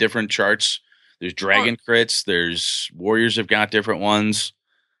 You've got different charts. There's dragon crits. There's warriors have got different ones.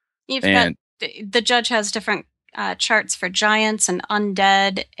 The judge has different charts for giants and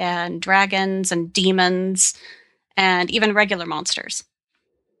undead and dragons and demons and even regular monsters.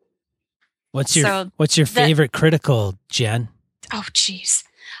 What's your favorite critical, Jen? Oh, geez.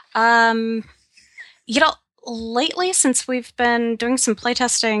 Lately, since we've been doing some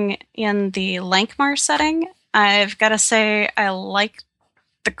playtesting in the Lankmar setting, I've got to say I like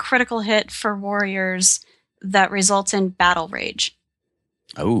the critical hit for warriors that results in battle rage.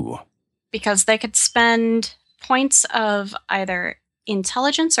 Oh. Because they could spend points of either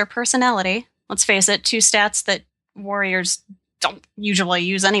intelligence or personality. Let's face it, 2 stats that warriors don't usually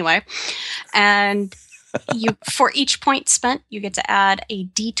use anyway. And for each point spent, you get to add a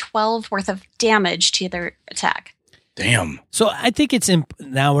d12 worth of damage to their attack. Damn. So I think it's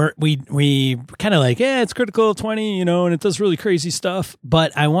now we kind of like, it's critical 20, and it does really crazy stuff.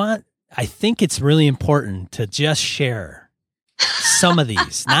 But I think it's really important to just share some of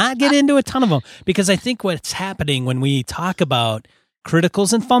these, not get into a ton of them, because I think what's happening when we talk about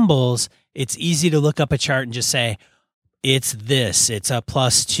criticals and fumbles, it's easy to look up a chart and just say, it's a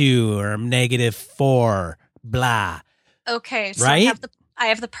 +2 or -4, blah. Okay, so right? I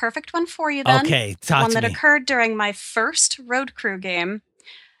have the perfect one for you then. Okay, talk one to that me. Occurred during my first road crew game.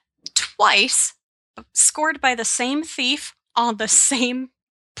 Twice, scored by the same thief on the same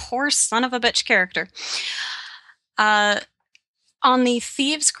poor son of a bitch character. On the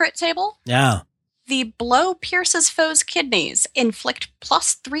thieves crit table, the blow pierces foe's kidneys. Inflict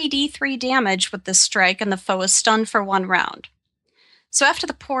 +3d3 damage with this strike, and the foe is stunned for 1 round. So after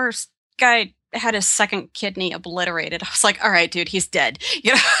the poor guy had his second kidney obliterated, I was like, all right, dude, he's dead.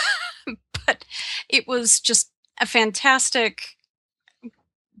 But it was just a fantastic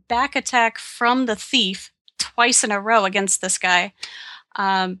back attack from the thief twice in a row against this guy.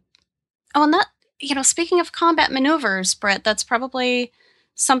 And that, speaking of combat maneuvers, Brett, that's probably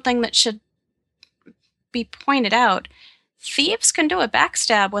something that should be pointed out. Thieves can do a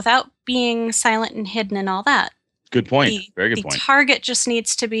backstab without being silent and hidden and all that. Good point. Very good point. The target just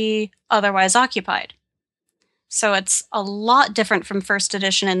needs to be otherwise occupied. So it's a lot different from first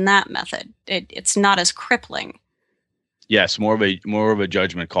edition in that method. It's not as crippling. Yes, more of a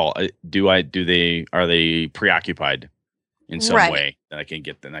judgment call. Are they preoccupied in some way? Then I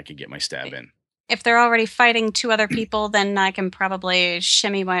can get my stab in. If they're already fighting two other people, then I can probably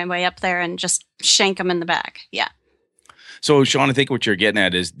shimmy my way up there and just shank them in the back. Yeah. So, Sean, I think what you're getting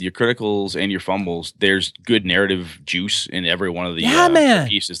at is your criticals and your fumbles. There's good narrative juice in every one of the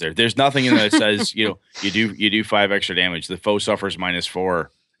pieces there. There's nothing in there that says, you do 5 extra damage. The foe suffers -4,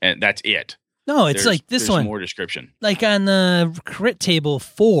 and that's it. No, it's like this one. More description. Like on the crit table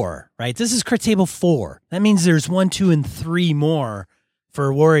 4, right? This is crit table 4. That means there's 1, 2, and 3 more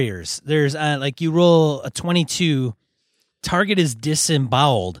for warriors. There's you roll a 22, target is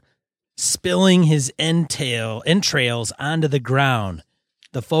disemboweled, spilling his entrails onto the ground.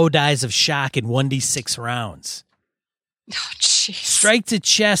 The foe dies of shock in 1d6 rounds. Oh, jeez. Strike to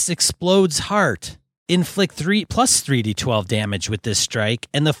chest, explodes heart. Inflict 3 plus 3d12 damage with this strike,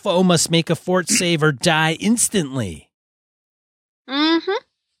 and the foe must make a fort save or die instantly. Mm-hmm.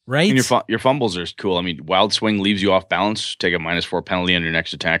 Right? And your fumbles are cool. I mean, Wild Swing leaves you off balance. Take a -4 penalty on your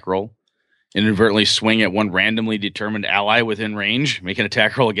next attack roll. Inadvertently swing at one randomly determined ally within range. Make an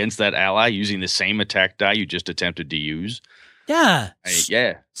attack roll against that ally using the same attack die you just attempted to use. Yeah.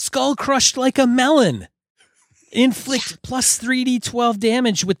 Skull crushed like a melon. Inflict plus 3d12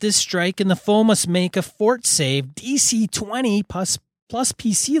 damage with this strike, and the foe must make a fort save, DC 20 plus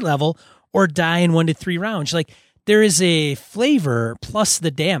PC level, or die in 1 to 3 rounds. Like, there is a flavor plus the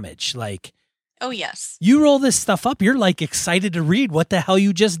damage. Like, oh, yes. You roll this stuff up, you're like excited to read what the hell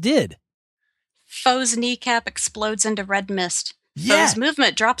you just did. Foe's kneecap explodes into red mist. Yeah. Foe's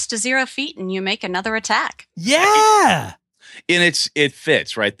movement drops to 0 feet, and you make another attack. Yeah. And it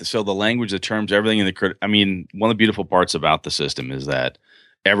fits, right? So the language, the terms, everything in the one of the beautiful parts about the system is that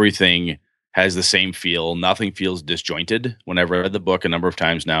everything has the same feel. Nothing feels disjointed. Whenever I read the book a number of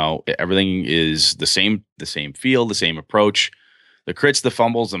times now, everything is the same feel, the same approach. The crits, the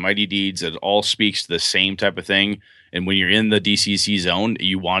fumbles, the mighty deeds, it all speaks to the same type of thing. And when you're in the DCC zone,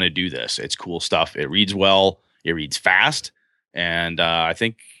 you want to do this. It's cool stuff. It reads well. It reads fast. And I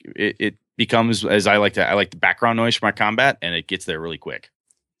think it becomes, as I like the background noise for my combat, and it gets there really quick.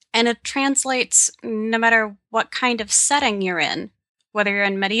 And it translates no matter what kind of setting you're in, whether you're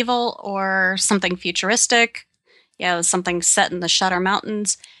in medieval or something futuristic, something set in the Shutter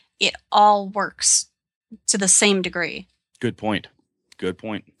Mountains, it all works to the same degree. Good point.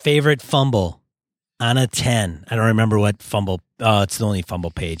 Favorite fumble on a 10. I don't remember what fumble. Oh, it's the only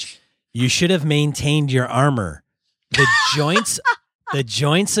fumble page. You should have maintained your armor. The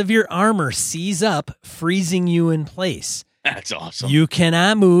joints of your armor seize up, freezing you in place. That's awesome. You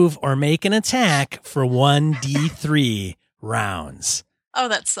cannot move or make an attack for 1d3 rounds. Oh,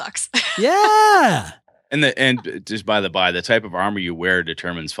 that sucks. Yeah. And just by the by, the type of armor you wear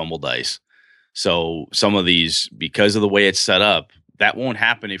determines fumble dice. So some of these, because of the way it's set up, that won't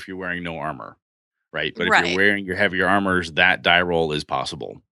happen if you're wearing no armor, right? But if you're wearing your heavier armors, that die roll is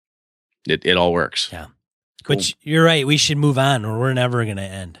possible. It all works. Yeah. Cool. But you're right. We should move on, or we're never going to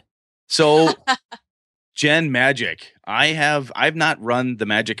end. So, Jen, Magic. I've not run the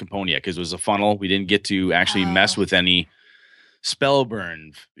Magic component yet because it was a funnel. We didn't get to actually mess with any spell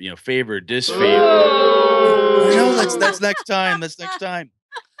burn, favor, disfavor. No, that's next time. That's next time.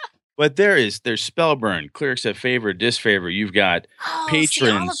 But there's spell burn, clerics have favor, disfavor. You've got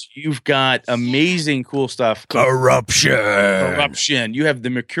patrons. You've got amazing, cool stuff. Corruption. You have the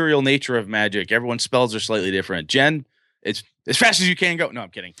mercurial nature of magic. Everyone's spells are slightly different. Jen, it's as fast as you can go. No, I'm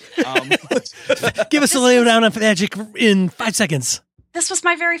kidding. Give us a lowdown on magic in 5 seconds. This was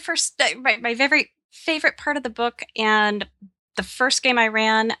my very first, my very favorite part of the book, and the first game I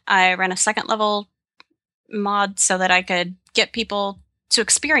ran a second level mod so that I could get people to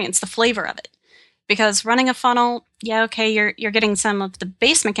experience the flavor of it. Because running a funnel, you're getting some of the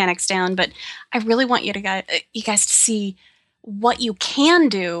base mechanics down, but I really want you guys to see what you can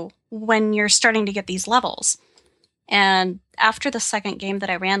do when you're starting to get these levels. And after the second game that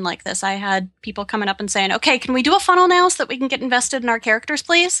I ran like this, I had people coming up and saying, okay, can we do a funnel now so that we can get invested in our characters,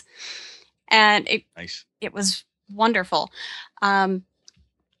 please? And it was wonderful.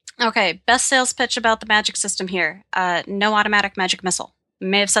 Okay, best sales pitch about the magic system here. No automatic magic missile.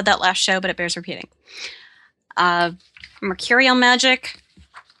 May have said that last show, but it bears repeating. Mercurial magic.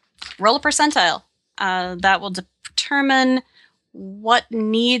 roll a percentile. That will determine what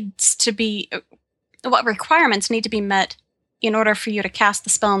requirements need to be met in order for you to cast the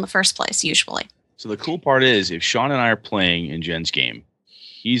spell in the first place, usually. So the cool part is, if Sean and I are playing in Jen's game,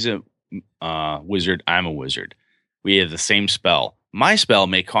 he's a wizard, I'm a wizard. We have the same spell. My spell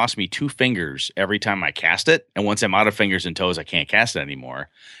may cost me 2 fingers every time I cast it, and once I'm out of fingers and toes, I can't cast it anymore.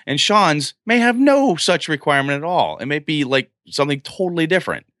 And Sean's may have no such requirement at all. It may be like something totally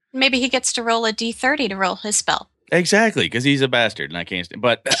different. Maybe he gets to roll a d30 to roll his spell. Exactly, because he's a bastard and I can't.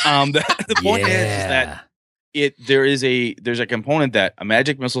 But the point is that there's a component that a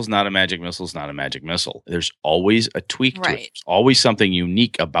magic missile is not a magic missile is not a magic missile. There's always a tweak to it. There's always something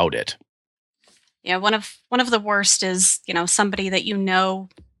unique about it. Yeah, one of the worst is, somebody that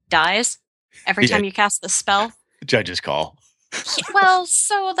dies every time you cast the spell. Judge's call. Well,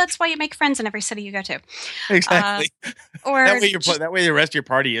 so that's why you make friends in every city you go to. Exactly. Or that way the rest of your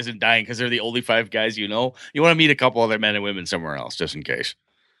party isn't dying because they're the only 5 guys you know. You want to meet a couple other men and women somewhere else, just in case.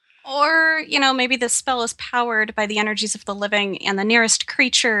 Or, maybe the spell is powered by the energies of the living, and the nearest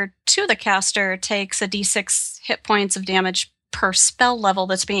creature to the caster takes a d6 hit points of damage per spell level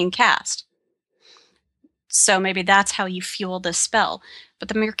that's being cast. So maybe that's how you fuel this spell. But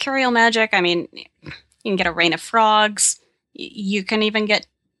the mercurial magic, you can get a rain of frogs. You can even get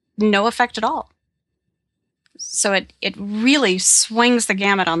no effect at all. So it really swings the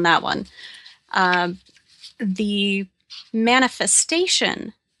gamut on that one. The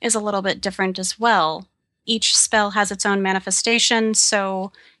manifestation is a little bit different as well. Each spell has its own manifestation.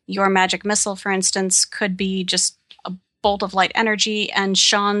 So your magic missile, for instance, could be just a bolt of light energy, and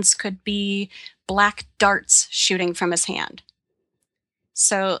Sean's could be black darts shooting from his hand.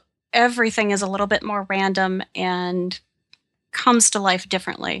 So everything is a little bit more random and comes to life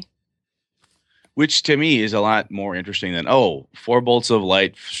differently. Which to me is a lot more interesting than 4 bolts of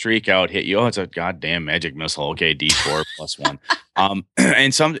light streak out, hit you. Oh, it's a goddamn magic missile. Okay, D4 plus 1.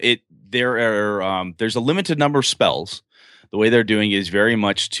 And there's a limited number of spells. The way they're doing it is very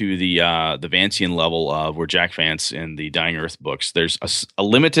much to the Vancian level of where Jack Vance in the Dying Earth books. There's a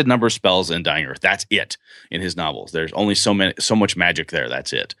limited number of spells in Dying Earth. That's it in his novels. There's only so much magic there.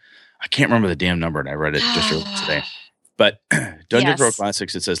 That's it. I can't remember the damn number, and I read it just earlier today. But Dungeon Crawl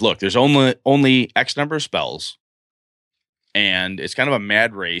Classics, it says, look, there's only X number of spells, and it's kind of a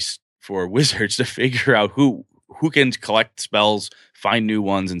mad race for wizards to figure out who can collect spells, find new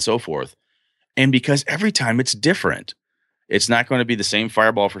ones, and so forth. And because every time it's different. It's not going to be the same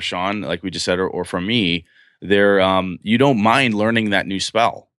fireball for Sean, like we just said, or for me. You don't mind learning that new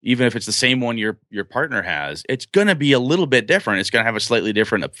spell. Even if it's the same one your partner has, it's going to be a little bit different. It's going to have a slightly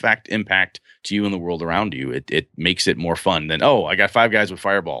different impact to you and the world around you. It makes it more fun than, I got 5 guys with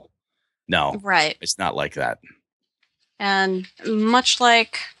fireball. No, right. It's not like that. And much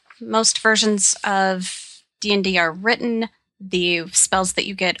like most versions of D&D are written, the spells that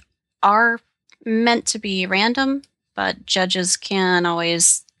you get are meant to be random, but judges can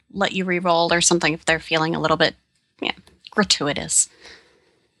always let you re-roll or something if they're feeling a little bit gratuitous.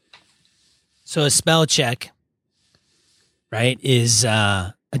 So a spell check, right, is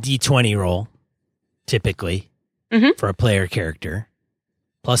a D20 roll, typically, for a player character,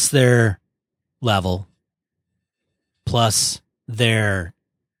 plus their level, plus their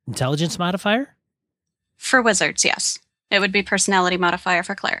intelligence modifier? For wizards, yes. It would be personality modifier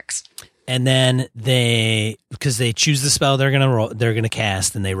for clerics. And then because they choose the spell they're gonna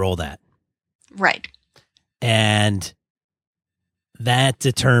cast, and they roll that. Right. And that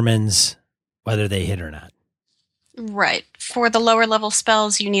determines whether they hit or not. Right. For the lower level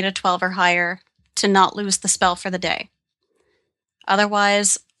spells, you need a 12 or higher to not lose the spell for the day.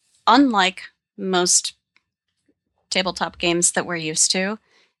 Otherwise, unlike most tabletop games that we're used to,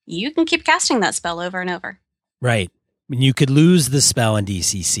 you can keep casting that spell over and over. Right. And you could lose the spell in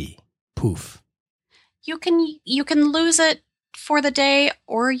DCC. Poof. You can lose it for the day,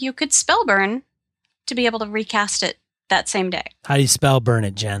 or you could spell burn to be able to recast it that same day. How do you spell burn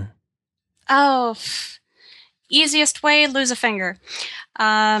it, Jen? Oh, easiest way, lose a finger.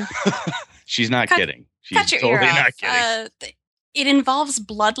 She's not kidding. She's cut your totally ear not off. kidding. It involves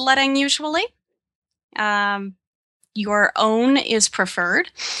bloodletting usually. Your own is preferred.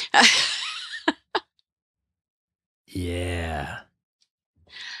 Yeah.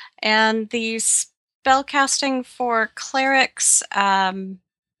 And the spellcasting for clerics,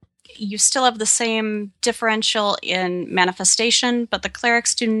 you still have the same differential in manifestation, but the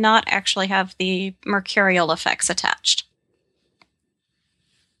clerics do not actually have the mercurial effects attached.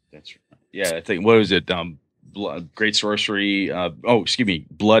 That's right. Yeah, I think, what was it? Great sorcery.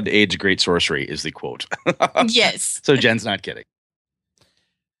 Blood aids great sorcery is the quote. Yes. So Jen's not kidding.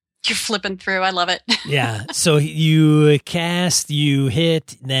 You're flipping through. I love it. Yeah. So you cast, you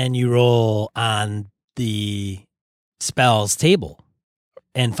hit, then you roll on the spells table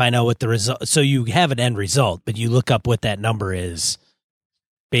and find out what the result. So you have an end result, but you look up what that number is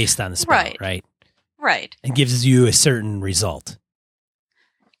based on the spell, right? Right. And gives you a certain result.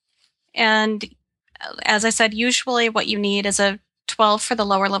 And as I said, usually what you need is a 12 for the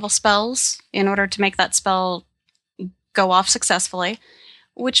lower level spells in order to make that spell go off successfully,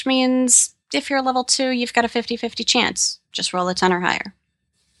 which means if you're level 2, you've got a 50-50 chance. Just roll a 10 or higher.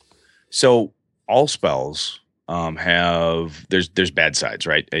 So all spells have there's bad sides,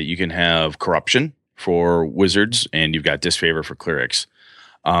 right? You can have corruption for wizards, and you've got disfavor for clerics.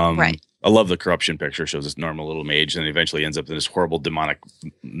 Right. I love the corruption picture. Shows this normal little mage, and eventually ends up in this horrible demonic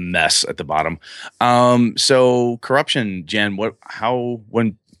mess at the bottom. So corruption, Jen.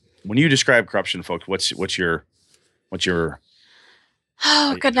 When you describe corruption, folks, what's your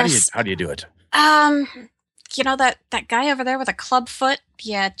Oh goodness! How do you do it? That guy over there with a club foot.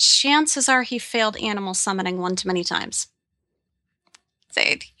 Yeah, chances are he failed animal summoning one too many times.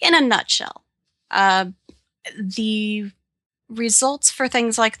 In a nutshell, the results for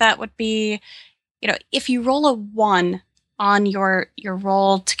things like that would be, if you roll a 1 on your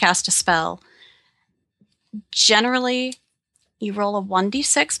roll to cast a spell, generally you roll a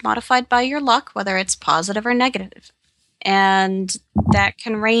 1d6 modified by your luck, whether it's positive or negative. And that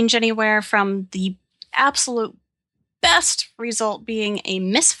can range anywhere from the absolute best result being a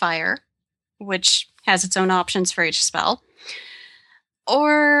misfire, which has its own options for each spell,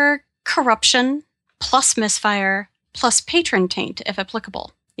 or corruption plus misfire plus patron taint, if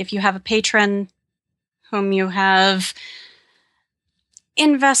applicable. If you have a patron whom you have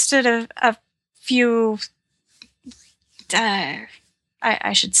invested a few,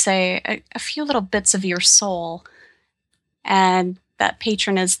 I should say, a few little bits of your soul, and that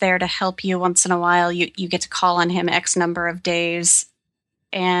patron is there to help you once in a while, you get to call on him X number of days,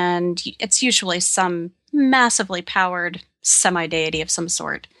 and it's usually some massively powered semi-deity of some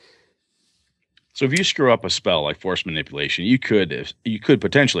sort. So if you screw up a spell like force manipulation, you could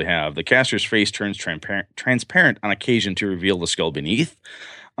potentially have the caster's face turns transparent on occasion to reveal the skull beneath.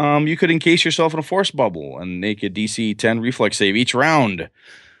 You could encase yourself in a force bubble and make a DC 10 reflex save each round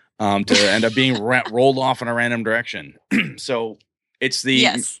to end up being rolled off in a random direction. So it's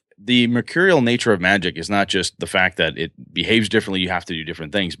the mercurial nature of magic is not just the fact that it behaves differently, you have to do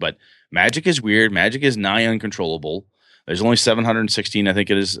different things, but magic is weird. Magic is nigh uncontrollable. There's only 716, I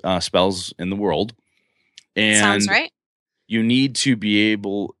think it is, spells in the world. And sounds right. You need to be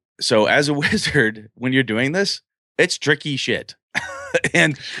able. So as a wizard, when you're doing this, it's tricky shit.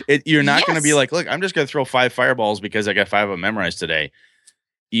 And you're not going to be like, look, I'm just going to throw 5 fireballs because I got 5 of them memorized today.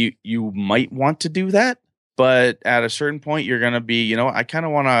 You might want to do that, but at a certain point, you're going to be, I kind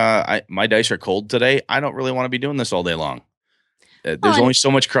of want to. My dice are cold today. I don't really want to be doing this all day long. There's only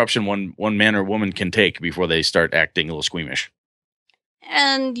so much corruption one man or woman can take before they start acting a little squeamish.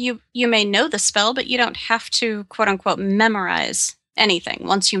 And you may know the spell, but you don't have to, quote unquote, memorize anything.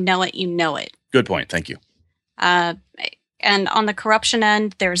 Once you know it, you know it. Good point. Thank you. And on the corruption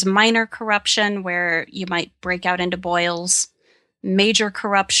end, there's minor corruption where you might break out into boils. Major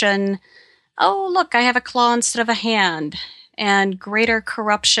corruption, oh, look, I have a claw instead of a hand. And greater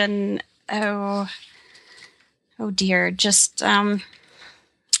corruption, oh dear, just,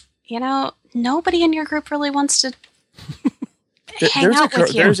 nobody in your group really wants to hang out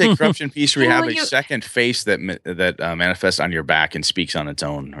with you. There's a corruption piece where you have a second face that manifests on your back and speaks on its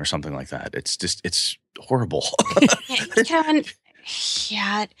own or something like that. It's horrible.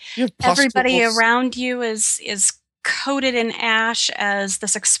 Everybody around you is coated in ash as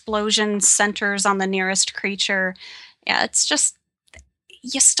this explosion centers on the nearest creature. Yeah, it's just,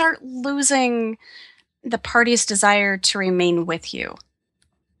 you start losing the party's desire to remain with you.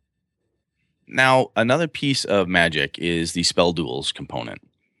 Now, another piece of magic is the spell duels component.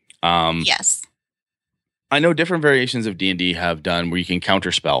 Yes. I know different variations of D&D have done where you can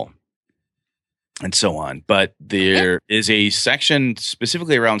counterspell and so on, but there is a section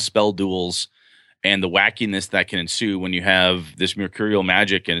specifically around spell duels and the wackiness that can ensue when you have this mercurial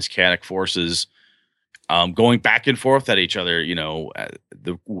magic and its chaotic forces going back and forth at each other.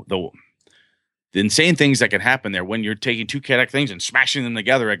 The insane things that can happen there when you're taking 2 chaotic things and smashing them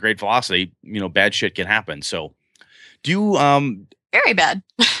together at great velocity, bad shit can happen. So do you, very bad.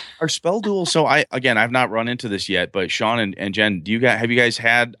 Are spell duels? So I've not run into this yet, but Sean and Jen, have you guys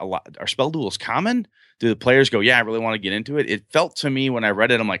had a lot? Are spell duels common? Do the players go, yeah, I really want to get into it? It felt to me when I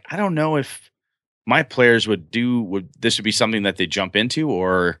read it, I'm like, I don't know if my players would be something that they jump into,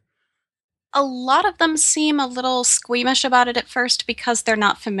 or A lot of them seem a little squeamish about it at first because they're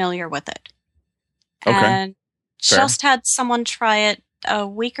not familiar with it. Okay. And Fair. just had someone try it a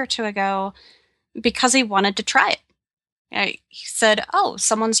week or two ago because he wanted to try it. He said, oh,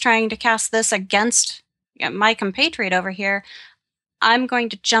 someone's trying to cast this against my compatriot over here. I'm going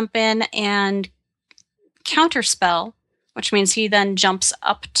to jump in and counterspell, which means he then jumps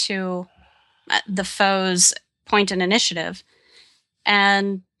up to the foe's point in initiative.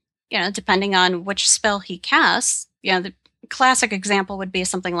 And, depending on which spell he casts, the classic example would be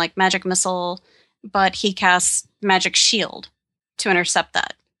something like Magic Missile, but he casts Magic Shield to intercept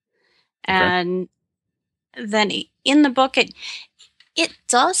that. Okay. And then in the book, it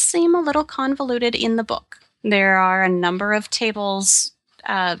does seem a little convoluted in the book. There are a number of tables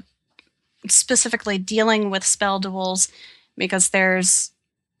specifically dealing with spell duels, because there's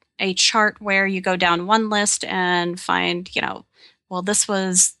a chart where you go down one list and find, well, this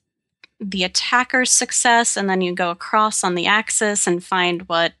was the attacker's success, and then you go across on the axis and find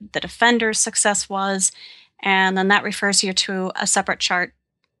what the defender's success was, and then that refers you to a separate chart,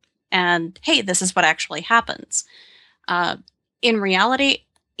 and hey, this is what actually happens. In reality,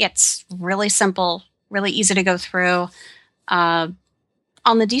 it's really simple, really easy to go through. On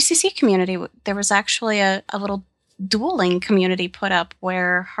the DCC community, there was actually a little dueling community put up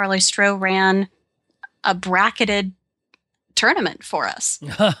where Harley Stroh ran a bracketed tournament for us.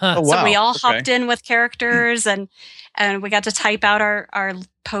 Oh, wow. So we all Okay. hopped in with characters and we got to type out our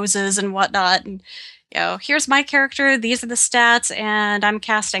poses and whatnot. And, here's my character. These are the stats, and I'm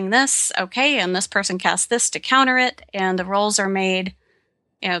casting this. Okay. And this person casts this to counter it. And the rolls are made,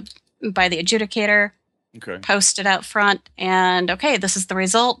 by the adjudicator, Okay. posted out front. And okay, this is the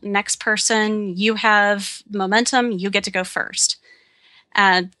result. Next person, you have momentum. You get to go first.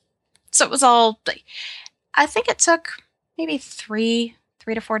 And so it was all, I think it took maybe three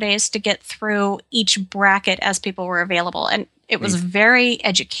to 4 days to get through each bracket as people were available. And it was very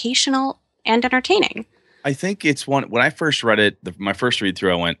educational and entertaining. I think it's one, when I first read it, my first read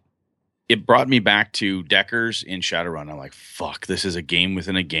through, it brought me back to Deckers in Shadowrun. I'm like, fuck, this is a game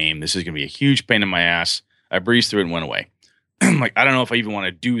within a game. This is going to be a huge pain in my ass. I breezed through it and went away. I'm like, I don't know if I even want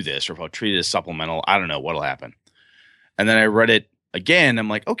to do this or if I'll treat it as supplemental. I don't know what'll happen. And then I read it again. I'm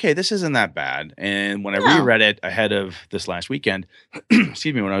like, okay, this isn't that bad. And when I reread it ahead of this last weekend,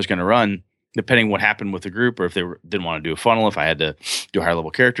 excuse me, when I was going to run, depending what happened with the group or if they didn't want to do a funnel, if I had to do higher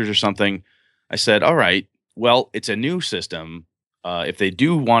level characters or something, I said, all right, well, it's a new system. If they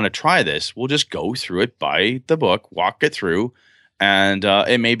do want to try this, we'll just go through it by the book, walk it through, and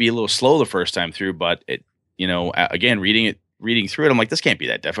it may be a little slow the first time through, but it, again, reading through it, I'm like, this can't be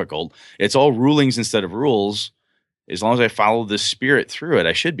that difficult. It's all rulings instead of rules. As long as I follow the spirit through it,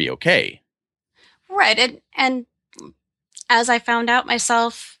 I should be okay. Right. And as I found out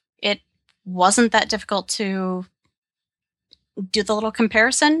myself, it wasn't that difficult to do the little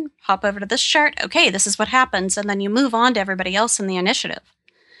comparison, hop over to this chart. Okay, this is what happens. And then you move on to everybody else in the initiative.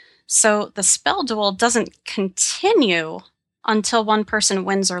 So the spell duel doesn't continue until one person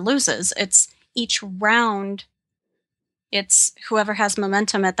wins or loses. It's each round. It's whoever has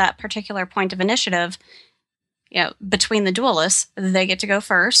momentum at that particular point of initiative. Between the duelists, they get to go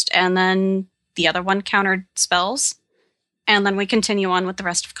first, and then the other one countered spells, and then we continue on with the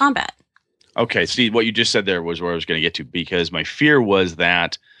rest of combat. Okay, see, what you just said there was where I was going to get to, because my fear was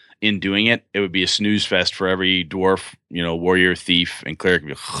that in doing it, it would be a snooze fest for every dwarf, warrior, thief, and cleric.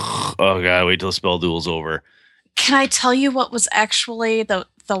 Oh, God, wait till the spell duel's over. Can I tell you what was actually the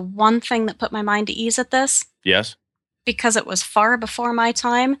one thing that put my mind at ease at this? Yes? Because it was far before my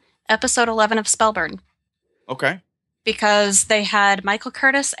time, episode 11 of Spellburn. Okay. Because they had Michael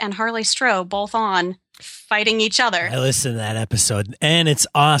Curtis and Harley Stroh both on fighting each other. I listened to that episode, and it's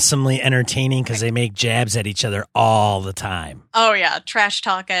awesomely entertaining because they make jabs at each other all the time. Oh, yeah. Trash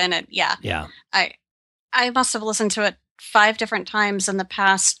talking. And yeah. Yeah. I must have listened to it 5 different times in the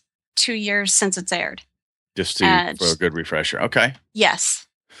past 2 years since it's aired. Just for a good refresher. Okay. Yes,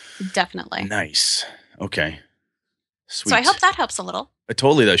 definitely. Nice. Okay. Sweet. So I hope that helps a little.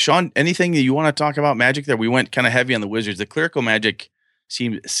 Totally does. Sean, anything that you want to talk about magic there? We went kind of heavy on the wizards. The clerical magic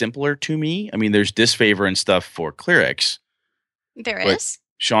seemed simpler to me. I mean, there's disfavor and stuff for clerics. There is.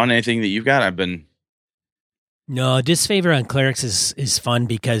 Sean, anything that you've got? No, disfavor on clerics is fun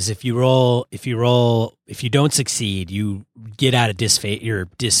because if you don't succeed, you get out of you're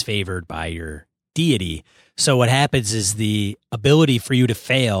disfavored by your deity. So what happens is the ability for you to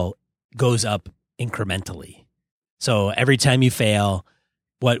fail goes up incrementally. So every time you fail,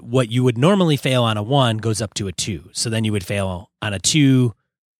 what you would normally fail on a 1 goes up to a 2. So then you would fail on a 2,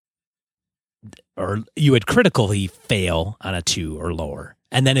 or you would critically fail on a 2 or lower.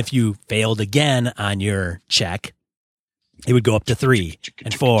 And then if you failed again on your check, it would go up to 3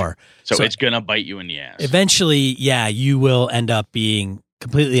 and 4. So it's going to bite you in the ass. Eventually, yeah, you will end up being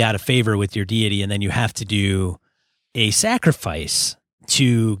completely out of favor with your deity, and then you have to do a sacrifice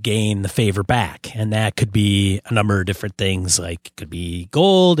to gain the favor back. And that could be a number of different things, like it could be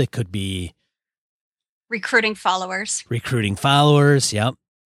gold, it could be recruiting followers. Yep.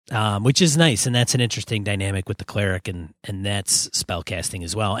 Which is nice, and that's an interesting dynamic with the cleric, and that's spellcasting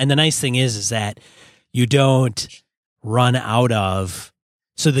as well. And the nice thing is that you don't run out of.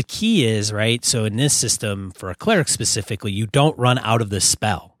 So the key is, right, so in this system, for a cleric specifically, you don't run out of the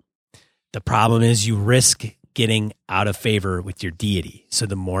spell. The problem is you risk getting out of favor with your deity. So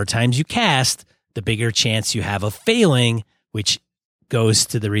the more times you cast, the bigger chance you have of failing, which goes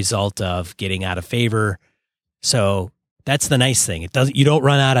to the result of getting out of favor. So that's the nice thing. You don't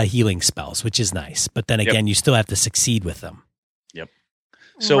run out of healing spells, which is nice. But then again, you still have to succeed with them. Yep.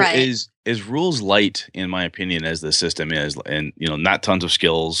 So is rules light, in my opinion, as the system is, and not tons of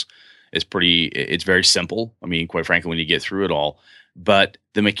skills. It's very simple. I mean, quite frankly, when you get through it all, but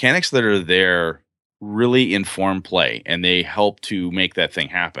the mechanics that are there really inform play, and they help to make that thing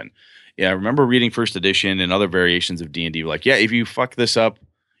happen. Yeah, I remember reading first edition and other variations of D&D, like, yeah, if you fuck this up,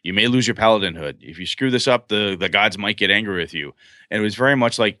 you may lose your paladinhood. If you screw this up, the gods might get angry with you. And it was very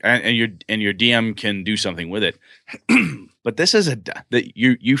much like, and your DM can do something with it. But this is that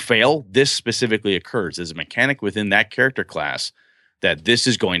you fail. This specifically occurs as a mechanic within that character class, that this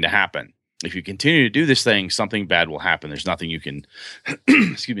is going to happen. If you continue to do this thing, something bad will happen. There's nothing you can,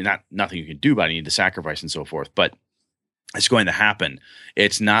 nothing you can do about it. You need to sacrifice and so forth. But it's going to happen.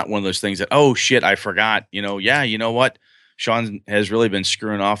 It's not one of those things that, oh shit, I forgot. You know what? Sean has really been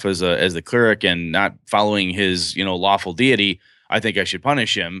screwing off as the cleric and not following his, lawful deity. I think I should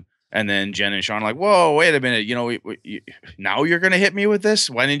punish him. And then Jen and Sean are like, whoa, wait a minute. Now you're going to hit me with this?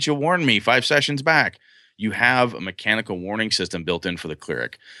 Why didn't you warn me 5 sessions back? You have a mechanical warning system built in for the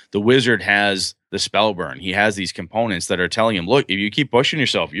cleric. The wizard has the spell burn. He has these components that are telling him, look, if you keep pushing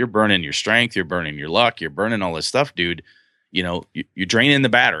yourself, you're burning your strength, you're burning your luck, you're burning all this stuff, dude. You're draining the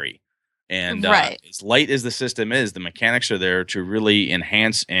battery. And as light as the system is, the mechanics are there to really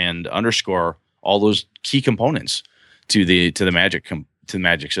enhance and underscore all those key components to the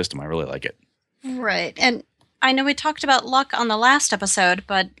magic system. I really like it. Right. And I know we talked about luck on the last episode,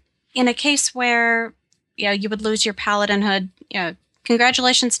 but in a case where you would lose your paladinhood,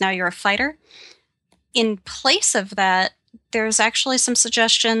 congratulations, now you're a fighter. In place of that, there's actually some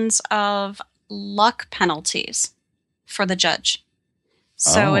suggestions of luck penalties for the judge.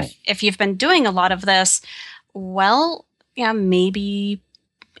 So if you've been doing a lot of this, maybe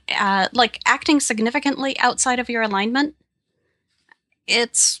like acting significantly outside of your alignment,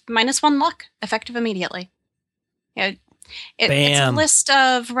 it's -1 luck, effective immediately. It's a list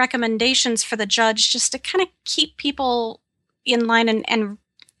of recommendations for the judge just to kind of keep people in line and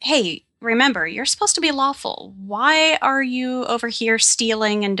hey, remember, you're supposed to be lawful. Why are you over here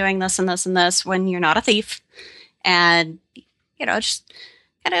stealing and doing this and this and this when you're not a thief? And, just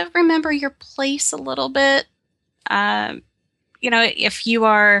kind of remember your place a little bit. If you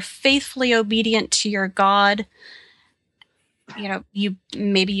are faithfully obedient to your god,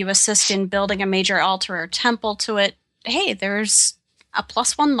 you assist in building a major altar or temple to it. Hey, there's a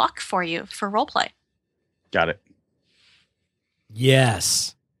 +1 luck for you for roleplay. Got it.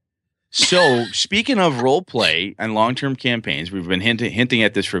 Yes. So speaking of roleplay and long-term campaigns, we've been hinting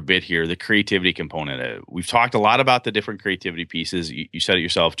at this for a bit here, the creativity component. We've talked a lot about the different creativity pieces. You said it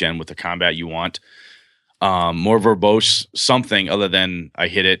yourself, Jen, with the combat you want. More verbose, something other than I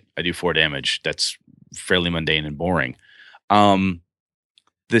hit it, I do 4 damage. That's fairly mundane and boring.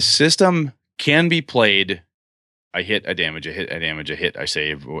 The system can be played, I hit, I damage, I hit, I damage, I hit, I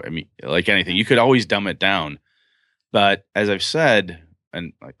save. I mean, like anything. You could always dumb it down. But as I've said,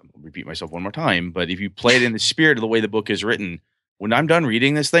 and I'll repeat myself one more time, but if you play it in the spirit of the way the book is written, when I'm done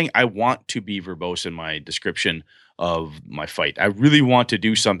reading this thing, I want to be verbose in my description of my fight. I really want to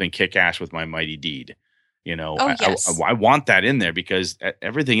do something kick-ass with my mighty deed. I want that in there because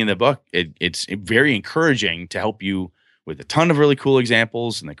everything in the book, it's very encouraging to help you with a ton of really cool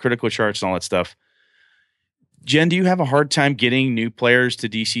examples and the critical charts and all that stuff. Jen, do you have a hard time getting new players to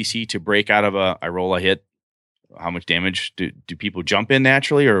DCC to break out of I roll a hit? How much damage do people jump in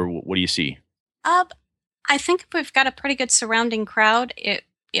naturally, or what do you see? I think if we've got a pretty good surrounding crowd, it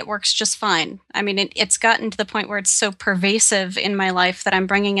works just fine. I mean, it's gotten to the point where it's so pervasive in my life that I'm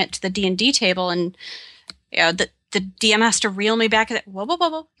bringing it to the D&D table, and the DM has to reel me back.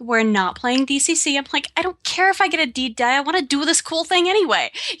 Whoa, we're not playing DCC. I'm like, I don't care if I get a D die. I want to do this cool thing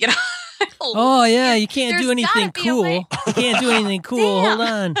anyway. Oh yeah, you can't do There's anything gotta be a way. cool. You can't do anything cool. Hold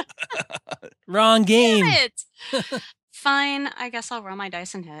on. Wrong game. Damn it. Fine, I guess I'll roll my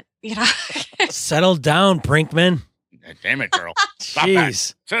dice and hit. Settle down, Brinkman. Damn it, girl. Stop that.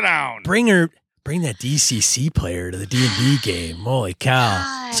 Jeez. Sit down. Bring that DCC player to the D&D game. Holy cow.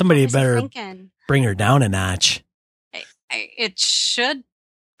 God, Somebody what was I better thinking? bring her down a notch. It should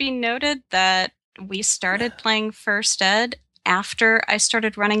be noted that we started playing First Ed after I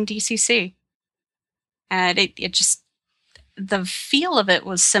started running DCC. And it just, the feel of it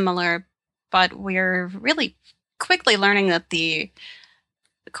was similar, but we're really quickly learning that the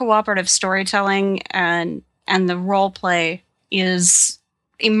cooperative storytelling and the role play is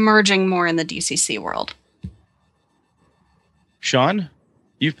emerging more in the DCC world. Sean,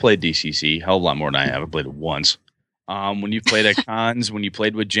 you've played DCC a hell of a lot more than I have. I played it once. When you played at cons, when you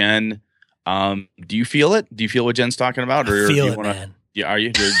played with Jen, do you feel it? Do you feel what Jen's talking about? I Or feel do you it, wanna, man. Yeah, are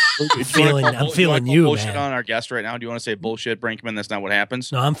you? I'm feeling you, bullshit man. on our guest right now. Do you want to say bullshit, Brinkman? That's not what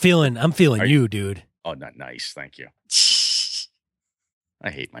happens. No, I'm feeling Are you, dude. Oh, not nice. Thank you. I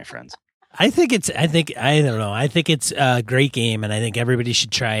hate my friends. I think it's a great game, and I think everybody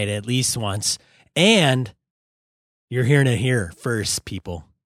should try it at least once. And you're hearing it here first, people.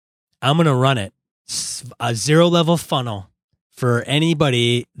 I'm going to run it. A 0 level funnel for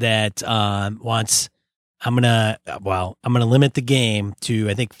anybody that wants. I'm going to limit the game to,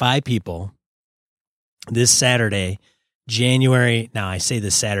 I think, 5 people this Saturday, January. Now I say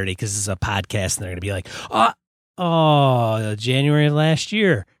this Saturday because this is a podcast and they're going to be like, January of last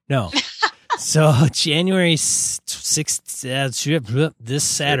year. No. So January 6th, this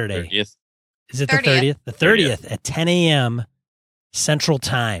Saturday. 30th. Is it the 30th? The 30th at 10 a.m. Central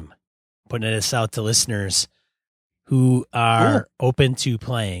Time. Putting this out to listeners who are open to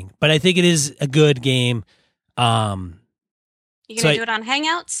playing. But I think it is a good game. You going to do it on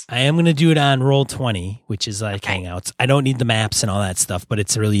Hangouts? I am going to do it on Roll20, which is like Hangouts. I don't need the maps and all that stuff, but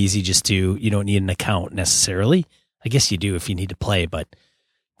it's really easy you don't need an account necessarily. I guess you do if you need to play, but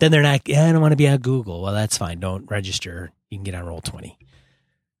then they're not, I don't want to be on Google. Well, that's fine. Don't register. You can get on Roll20.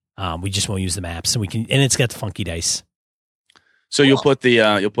 We just won't use the maps, and it's got the funky dice. So you'll put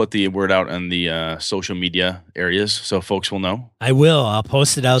the word out on the social media areas so folks will know. I will. I'll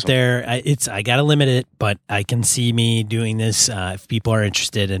post it out there. I got to limit it, but I can see me doing this if people are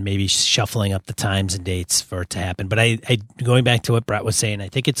interested and maybe shuffling up the times and dates for it to happen. But I going back to what Brett was saying, I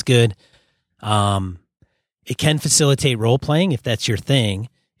think it's good. It can facilitate role playing if that's your thing.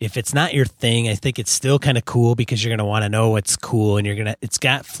 If it's not your thing, I think it's still kind of cool because you're going to want to know what's cool, and it's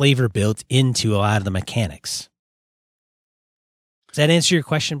got flavor built into a lot of the mechanics. Does that answer your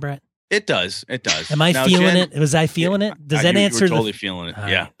question, Brett? It does. It does. Am I feeling it? Was I feeling it? Does that answer? You're totally feeling it. All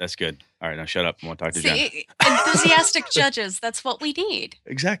Yeah, right. that's good. All right, now shut up. I want to talk to Jen. Enthusiastic judges. That's what we need.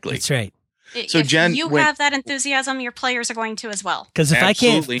 Exactly. That's right. So if Jen, you have that enthusiasm, your players are going to as well. Because if I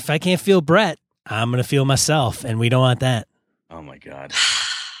can't feel Brett, I'm going to feel myself, and we don't want that. Oh my God.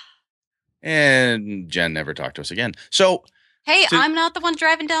 And Jen never talked to us again. So hey, I'm not the one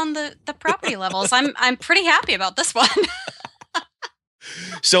driving down the property levels. I'm pretty happy about this one.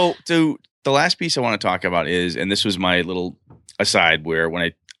 So the last piece I want to talk about is, and this was my little aside where when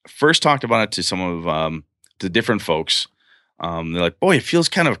I first talked about it to some of the different folks, they're like, boy, it feels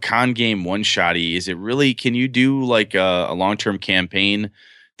kind of con game one-shotty. Is it really, can you do like a long-term campaign?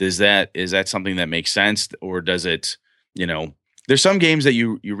 Is that something that makes sense? Or does it, there's some games that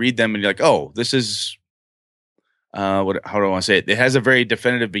you read them and you're like, oh, this is, how do I want to say it? It has a very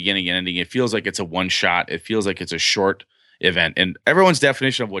definitive beginning and ending. It feels like it's a one-shot. It feels like it's a short event, and everyone's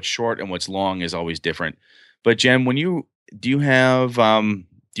definition of what's short and what's long is always different. But Jen, do you have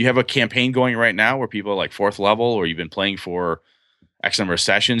a campaign going right now where people are like 4th level, or you've been playing for X number of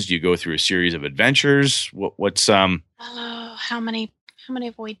sessions? Do you go through a series of adventures? What's Oh, how many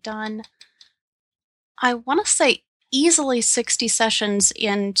have we done? I want to say easily 60 sessions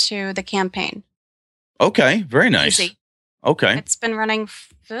into the campaign. Okay, very nice. Easy. Okay, It's been running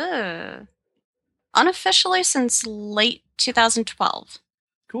unofficially since late 2012.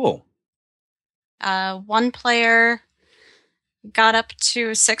 cool. One player got up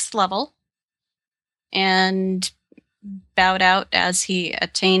to 6th level and bowed out as he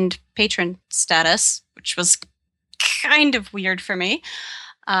attained patron status, which was kind of weird for me.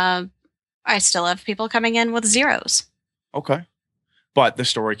 I still have people coming in with 0s. Okay, but the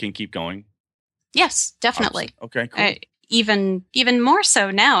story can keep going. Yes, definitely. Okay, cool. Even more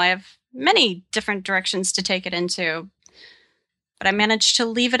so now. I have many different directions to take it into, but I managed to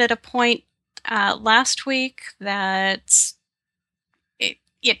leave it at a point last week that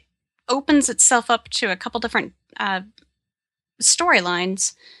it opens itself up to a couple different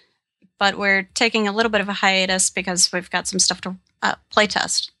storylines, but we're taking a little bit of a hiatus because we've got some stuff to play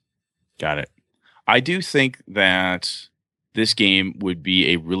test. Got it. I do think that this game would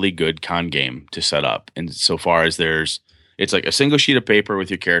be a really good con game to set up. And so far as it's like a single sheet of paper with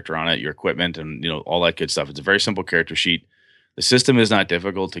your character on it, your equipment, and all that good stuff. It's a very simple character sheet. The system is not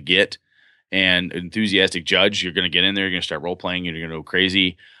difficult to get, and enthusiastic judge, you're going to get in there, you're going to start role playing, and you're going to go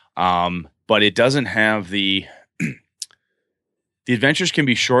crazy. But it doesn't have the adventures can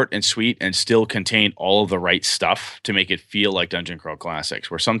be short and sweet and still contain all of the right stuff to make it feel like Dungeon Crawl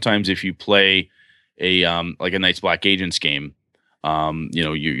Classics. Where sometimes if you play like a Night's Black Agents game,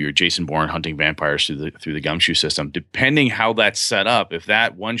 you're Jason Bourne hunting vampires through the gumshoe system. Depending how that's set up, if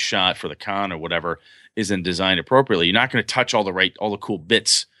that one shot for the con or whatever isn't designed appropriately, you're not going to touch all the cool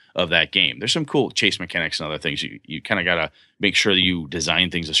bits of that game. There's some cool chase mechanics and other things. You kind of got to make sure that you design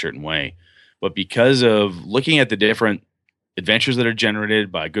things a certain way. But because of looking at the different adventures that are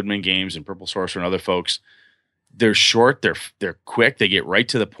generated by Goodman Games and Purple Sorcerer and other folks, they're short, they're quick, they get right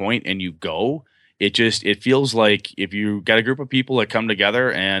to the point, and you go. It feels like if you got a group of people that come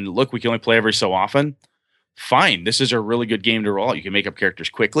together and look, we can only play every so often. Fine, this is a really good game to roll out. You can make up characters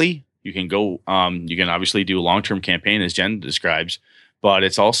quickly. You can go. You can obviously do a long-term campaign, as Jen describes. But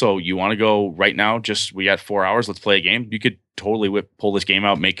it's also, you want to go right now. We got 4 hours. Let's play a game. You could totally pull this game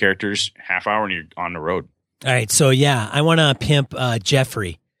out, make characters, half hour, and you're on the road. All right, so yeah, I want to pimp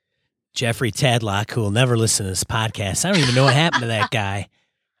Jeffrey Tadlock, who will never listen to this podcast. I don't even know what happened to that guy.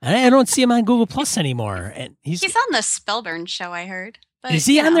 I don't see him on Google Plus anymore. And he's on the Spellburn show, I heard. But, is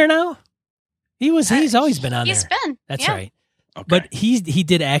he on there now? He's always been on there. He's been. That's yeah. right. Okay. But he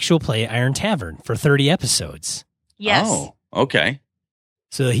did actual play Iron Tavern for 30 episodes. Yes. Oh, okay.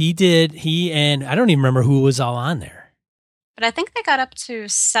 So he and I don't even remember who was all on there. But I think they got up to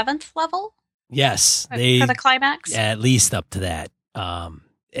 7th level. Yes. For the climax. At least up to that.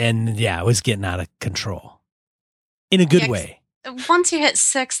 And yeah, it was getting out of control. In a good way. Once you hit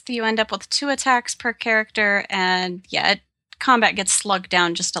 6th, you end up with 2 attacks per character, and combat gets slugged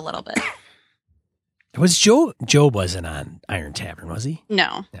down just a little bit. Was Joe wasn't on Iron Tavern, was he?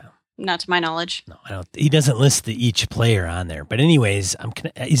 No. Not to my knowledge. No, I don't. He doesn't list each player on there. But anyways,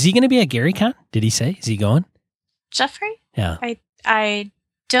 is he going to be at GaryCon? Did he say? Is he going? Jeffrey? Yeah. I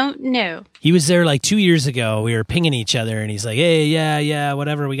don't know. He was there like 2 years ago. We were pinging each other, and he's like, "Hey, yeah,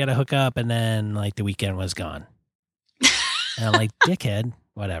 whatever. We got to hook up." And then like the weekend was gone. And I'm like, "Dickhead,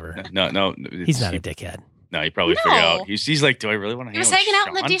 whatever." No, he's not a dickhead. No, he probably figured out. He's like, "Do I really want to?" He was hanging out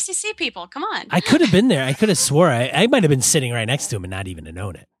in the DCC people. Come on. I could have been there. I could have swore I might have been sitting right next to him and not even have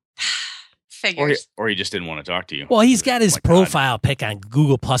known it. Figures. Or he just didn't want to talk to you. Well, he's got his profile pic on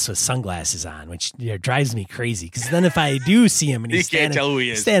Google Plus with sunglasses on, which drives me crazy. Because then if I do see him and he's can't tell who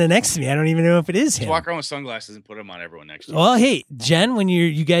he is. Standing next to me, I don't even know if it is him. Just walk around with sunglasses and put them on everyone next to you. Well, hey, Jen, when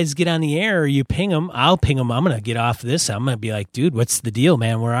you guys get on the air or you ping him, I'll ping him. I'm going to get off this. I'm going to be like, dude, what's the deal,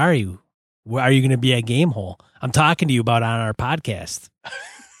 man? Where are you? Where are you going to be at Gamehole? I'm talking to you about on our podcast.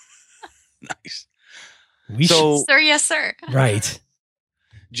 Nice. Sir, yes, sir. Right.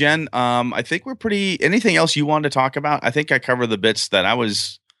 Jen, I think we're pretty. Anything else you wanted to talk about? I think I covered the bits that I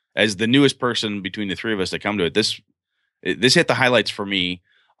was, as the newest person between the three of us to come to it. This hit the highlights for me.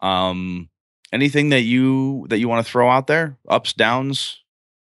 Anything that you want to throw out there? Ups, downs,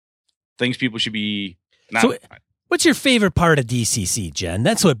 things people should be. So, what's your favorite part of DCC, Jen?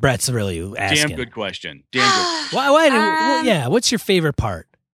 That's what Brett's really asking. Damn good question. Damn good. Why? What's your favorite part?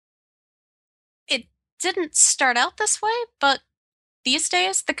 It didn't start out this way, but these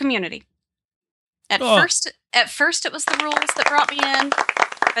days, the community. At first, it was the rules that brought me in,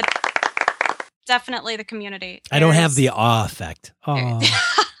 but definitely the community. I don't have the awe effect. Oh,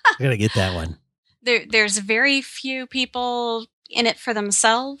 I gotta get that one. There's very few people in it for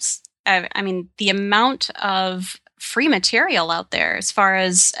themselves. I mean, the amount of free material out there, as far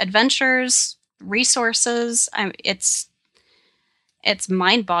as adventures, resources, it's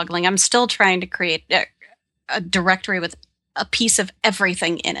mind-boggling. I'm still trying to create a directory with a piece of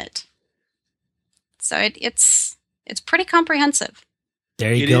everything in it. So it's pretty comprehensive.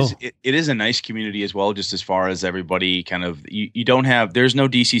 There you go. It is a nice community as well, just as far as everybody kind of, you don't have, there's no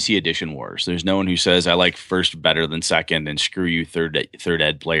DCC edition wars. There's no one who says, I like first better than second and screw you third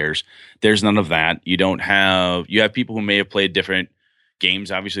ed players. There's none of that. You have people who may have played different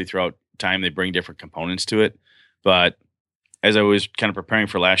games, obviously throughout time, they bring different components to it. But as I was kind of preparing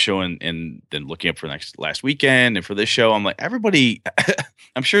for last show and then looking up for last weekend and for this show, I'm like, everybody,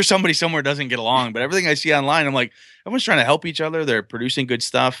 I'm sure somebody somewhere doesn't get along, but everything I see online, I'm like, everyone's trying to help each other. They're producing good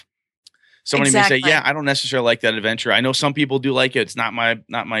stuff. Somebody may say, yeah, I don't necessarily like that adventure. I know some people do like it. It's not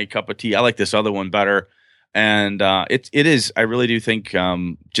my cup of tea. I like this other one better. And it is. I really do think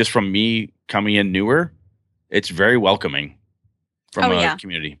just from me coming in newer, it's very welcoming from a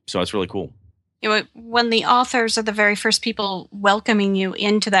community. So it's really cool. When the authors are the very first people welcoming you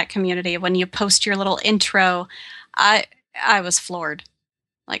into that community, when you post your little intro, I was floored.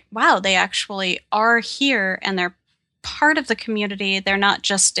 Like, wow, they actually are here and they're part of the community. They're not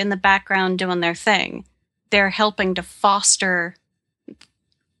just in the background doing their thing. They're helping to foster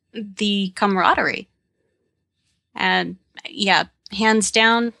the camaraderie. And yeah, hands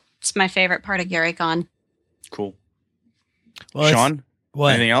down, it's my favorite part of GaryCon. Cool. Well, Sean,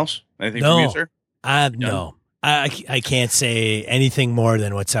 what? Anything else? Anything from you, sir? No. I can't say anything more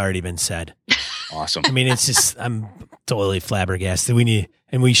than what's already been said. Awesome. I mean, it's just, I'm totally flabbergasted.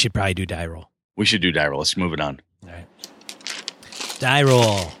 We should probably do die roll. We should do die roll. Let's move it on. All right. Die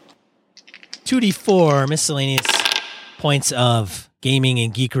roll. 2d4 miscellaneous points of gaming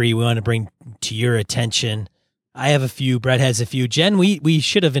and geekery we want to bring to your attention. I have a few. Brett has a few. Jen, we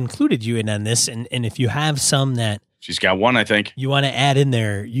should have included you in on this. And if you have some that she's got one, I think, you want to add in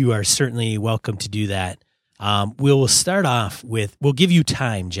there, you are certainly welcome to do that. We'll start off with, we'll give you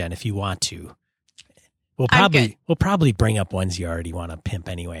time, Jen, if you want to. We'll probably bring up ones you already want to pimp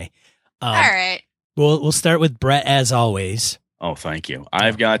anyway. All right. We'll start with Brett as always. Oh, thank you.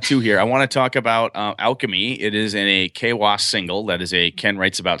 I've got two here. I want to talk about Alchemy. It is in a KWAS single. That is a Ken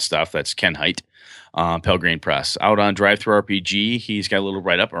Writes About Stuff. That's Ken Height, Pelgrane Press. Out on Drive-Thru RPG, he's got a little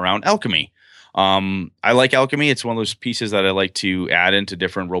write-up around Alchemy. I like Alchemy. It's one of those pieces that I like to add into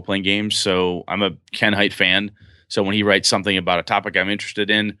different role-playing games. So I'm a Ken Height fan. So when he writes something about a topic I'm interested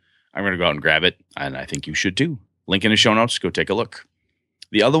in, I'm going to go out and grab it. And I think you should too. Link in the show notes. Go take a look.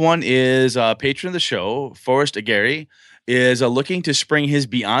 The other one is patron of the show, Forrest Agary, is looking to spring his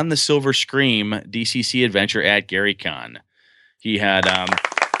Beyond the Silver Scream DCC adventure at GaryCon. He had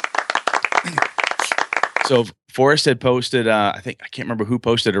so Forrest had posted, I can't remember who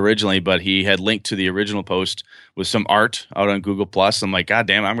posted originally, but he had linked to the original post with some art out on Google Plus. I'm like, God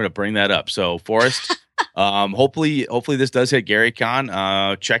damn, I'm going to bring that up. So Forrest, hopefully this does hit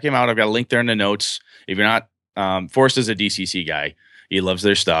GaryCon. Check him out. I've got a link there in the notes. If you're not, Forrest is a DCC guy. He loves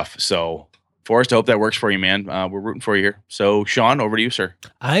their stuff. So Forrest, I hope that works for you, man. We're rooting for you here. So Sean, over to you, sir.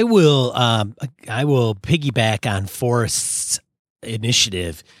 I will piggyback on Forrest's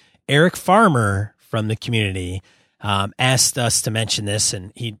initiative. Eric Farmer from the community asked us to mention this,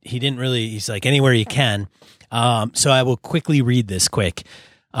 and he didn't really. He's like, anywhere you can. So I will quickly read this. Quick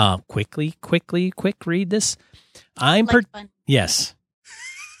read this. Yes.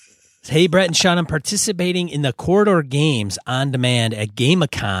 Hey, Brett and Sean, I'm participating in the Corridor Games on demand at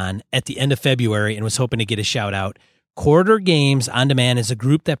GameCon at the end of February and was hoping to get a shout out. Corridor Games on Demand is a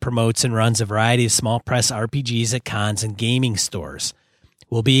group that promotes and runs a variety of small press RPGs at cons and gaming stores.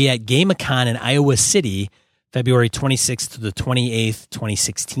 We'll be at GameCon in Iowa City, February 26th to the 28th,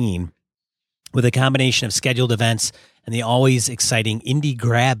 2016, with a combination of scheduled events and the always exciting Indie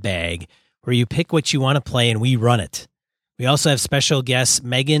Grab Bag, where you pick what you want to play and we run it. We also have special guests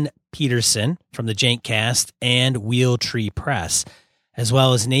Megan Peterson from the Jankcast and Wheel Tree Press, as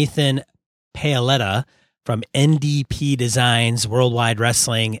well as Nathan Paoletta from NDP Designs Worldwide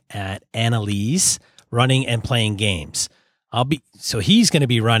Wrestling at Annalise, running and playing games. He's going to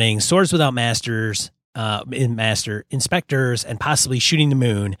be running Swords Without Masters, Inspectors, and possibly Shooting the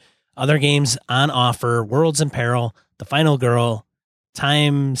Moon. Other games on offer: Worlds in Peril, The Final Girl,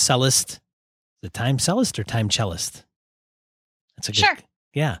 Time Cellist. The Time Cellist or Time Cellist? That's a good. Sure.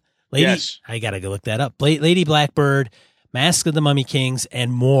 Yeah. Yes. I got to go look that up. Lady Blackbird, Mask of the Mummy Kings,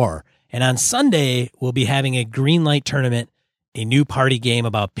 and more. And on Sunday, we'll be having a Greenlight tournament, a new party game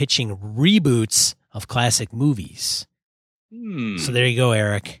about pitching reboots of classic movies. So there you go,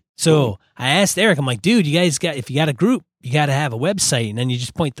 Eric. So cool. I asked Eric, I'm like, dude, if you got a group, you got to have a website. And then you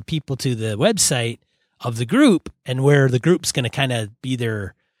just point the people to the website of the group and where the group's going to kind of be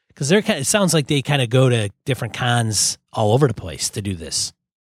there. Because it sounds like they kind of go to different cons all over the place to do this.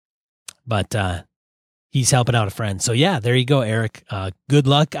 But he's helping out a friend. So, yeah, there you go, Eric. Good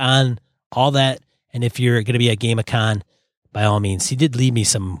luck on all that. And if you're going to be at GameCon, by all means, he did leave me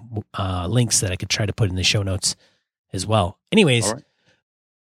some links that I could try to put in the show notes as well. Anyways,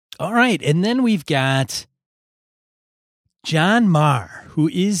 all right. And then we've got John Marr, who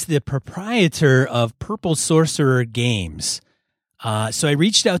is the proprietor of Purple Sorcerer Games. So I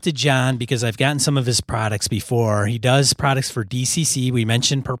reached out to John because I've gotten some of his products before. He does products for DCC. We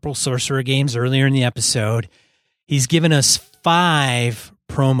mentioned Purple Sorcerer Games earlier in the episode. He's given us 5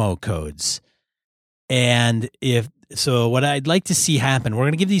 promo codes. And what I'd like to see happen, we're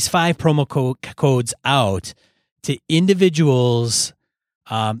going to give these 5 promo codes out to individuals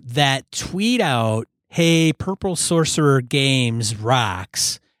that tweet out hey, Purple Sorcerer Games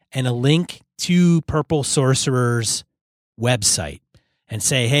rocks, and a link to Purple Sorcerer's website, and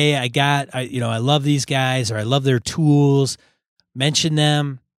say, hey, I love these guys, or I love their tools. Mention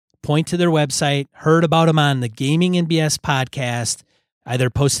them, point to their website, heard about them on the Gaming and BS podcast, either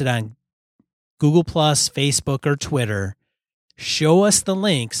posted on Google Plus, Facebook, or Twitter. Show us the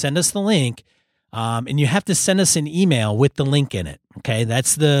link, send us the link, and you have to send us an email with the link in it. Okay,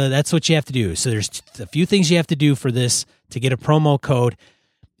 that's what you have to do. So there's a few things you have to do for this to get a promo code,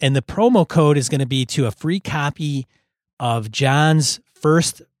 and the promo code is going to be to a free copy of John's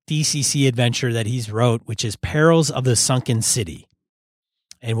first DCC adventure that he's wrote, which is Perils of the Sunken City.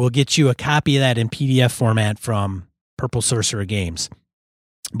 And we'll get you a copy of that in PDF format from Purple Sorcerer Games.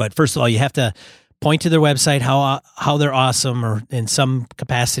 But first of all, you have to point to their website, how they're awesome, or in some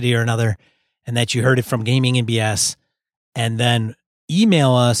capacity or another, and that you heard it from Gaming and BS. And then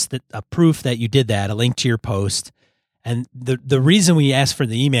email us a proof that you did that, a link to your post. And the reason we ask for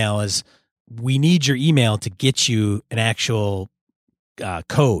the email is we need your email to get you an actual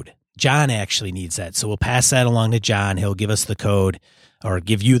code. John actually needs that. So we'll pass that along to John. He'll give us the code, or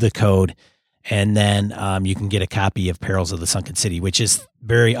give you the code. And then you can get a copy of Perils of the Sunken City, which is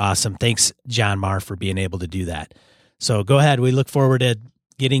very awesome. Thanks, John Marr, for being able to do that. So go ahead. We look forward to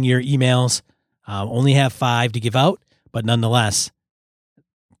getting your emails. Only have 5 to give out, but nonetheless,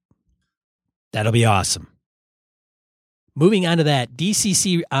 that'll be awesome. Moving on to that,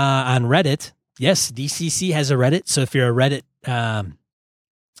 DCC on Reddit. Yes, DCC has a Reddit. So if you're a Reddit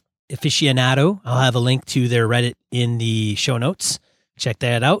aficionado, I'll have a link to their Reddit in the show notes. Check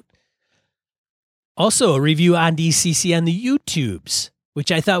that out. Also, a review on DCC on the YouTubes,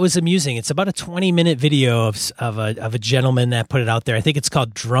 which I thought was amusing. It's about a 20-minute video of a gentleman that put it out there. I think it's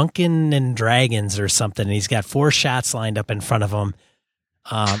called Drunken and Dragons or something. And he's got 4 shots lined up in front of him.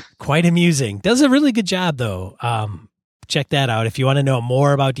 Quite amusing. Does a really good job, though. Check that out if you want to know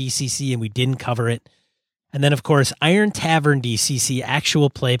more about DCC and we didn't cover it. And then, of course, Iron Tavern DCC Actual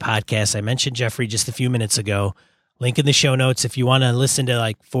Play Podcast. I mentioned Jeffrey just a few minutes ago. Link in the show notes if you want to listen to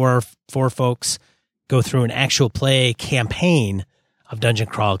like four folks go through an actual play campaign of Dungeon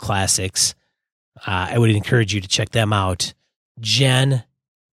Crawl Classics. I would encourage you to check them out. Jen,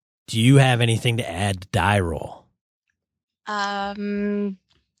 do you have anything to add to Die Roll? GaryCon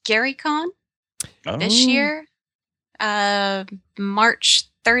this year, March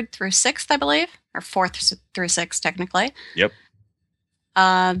 3rd through 6th, I believe, or 4th through 6th, technically. Yep.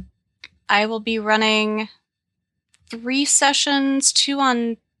 I will be running 3 sessions, 2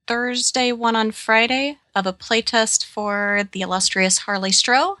 on Thursday, 1 on Friday, of a playtest for the illustrious Harley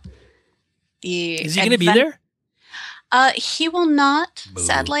Stroh. Is he going to be there? He will not, Boo.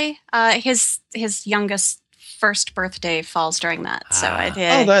 Sadly. His youngest first birthday falls during that, so I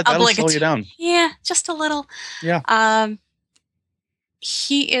did. That'll slow you down. Yeah, just a little. Yeah.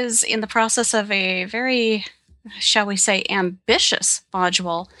 He is in the process of a very, shall we say, ambitious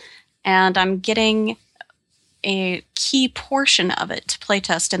module, and I'm getting a key portion of it to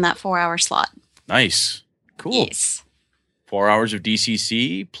playtest in that 4-hour slot. Nice. Cool. Yes. 4 hours of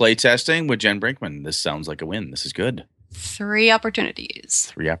DCC playtesting with Jen Brinkman. This sounds like a win. This is good. 3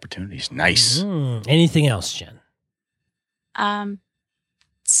 opportunities. 3 opportunities. Nice. Anything else, Jen?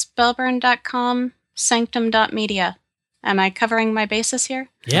 Spellburn.com, sanctum.media. Am I covering my bases here?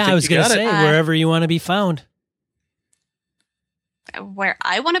 Yeah, I was going to say, wherever you want to be found. Where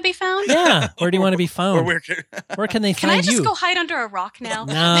I want to be found? Yeah, where do you want to be found? Where can they Can find I just you? go hide under a rock now?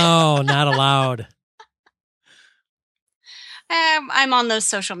 No, not allowed. I'm on those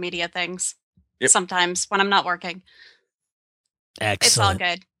social media things sometimes when I'm not working. Excellent. It's all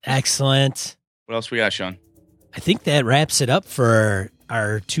good. Excellent. What else we got, Sean? I think that wraps it up for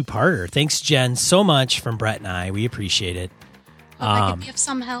our 2-parter. Thanks, Jen, so much from Brett and I. We appreciate it. Hope I could be of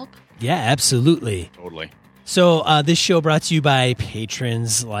some help. Yeah, absolutely. Totally. So this show brought to you by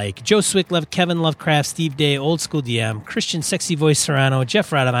patrons like Joe Swicklev, Kevin Lovecraft, Steve Day, Old School DM, Christian Sexy Voice Serrano, Jeff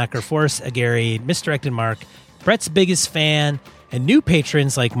Rademacher, Forrest Aguirre, Misdirected Mark, Brett's biggest fan, and new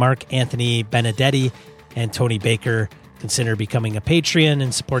patrons like Mark Anthony Benedetti and Tony Baker. Consider becoming a Patreon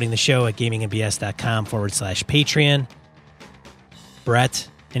and supporting the show at gamingandbs.com/Patreon. Brett,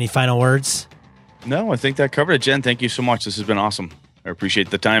 any final words? No, I think that covered it. Jen, thank you so much. This has been awesome. I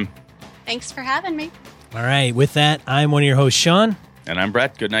appreciate the time. Thanks for having me. All right. With that, I'm one of your hosts, Sean. And I'm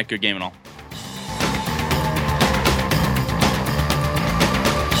Brett. Good night. Good game and all.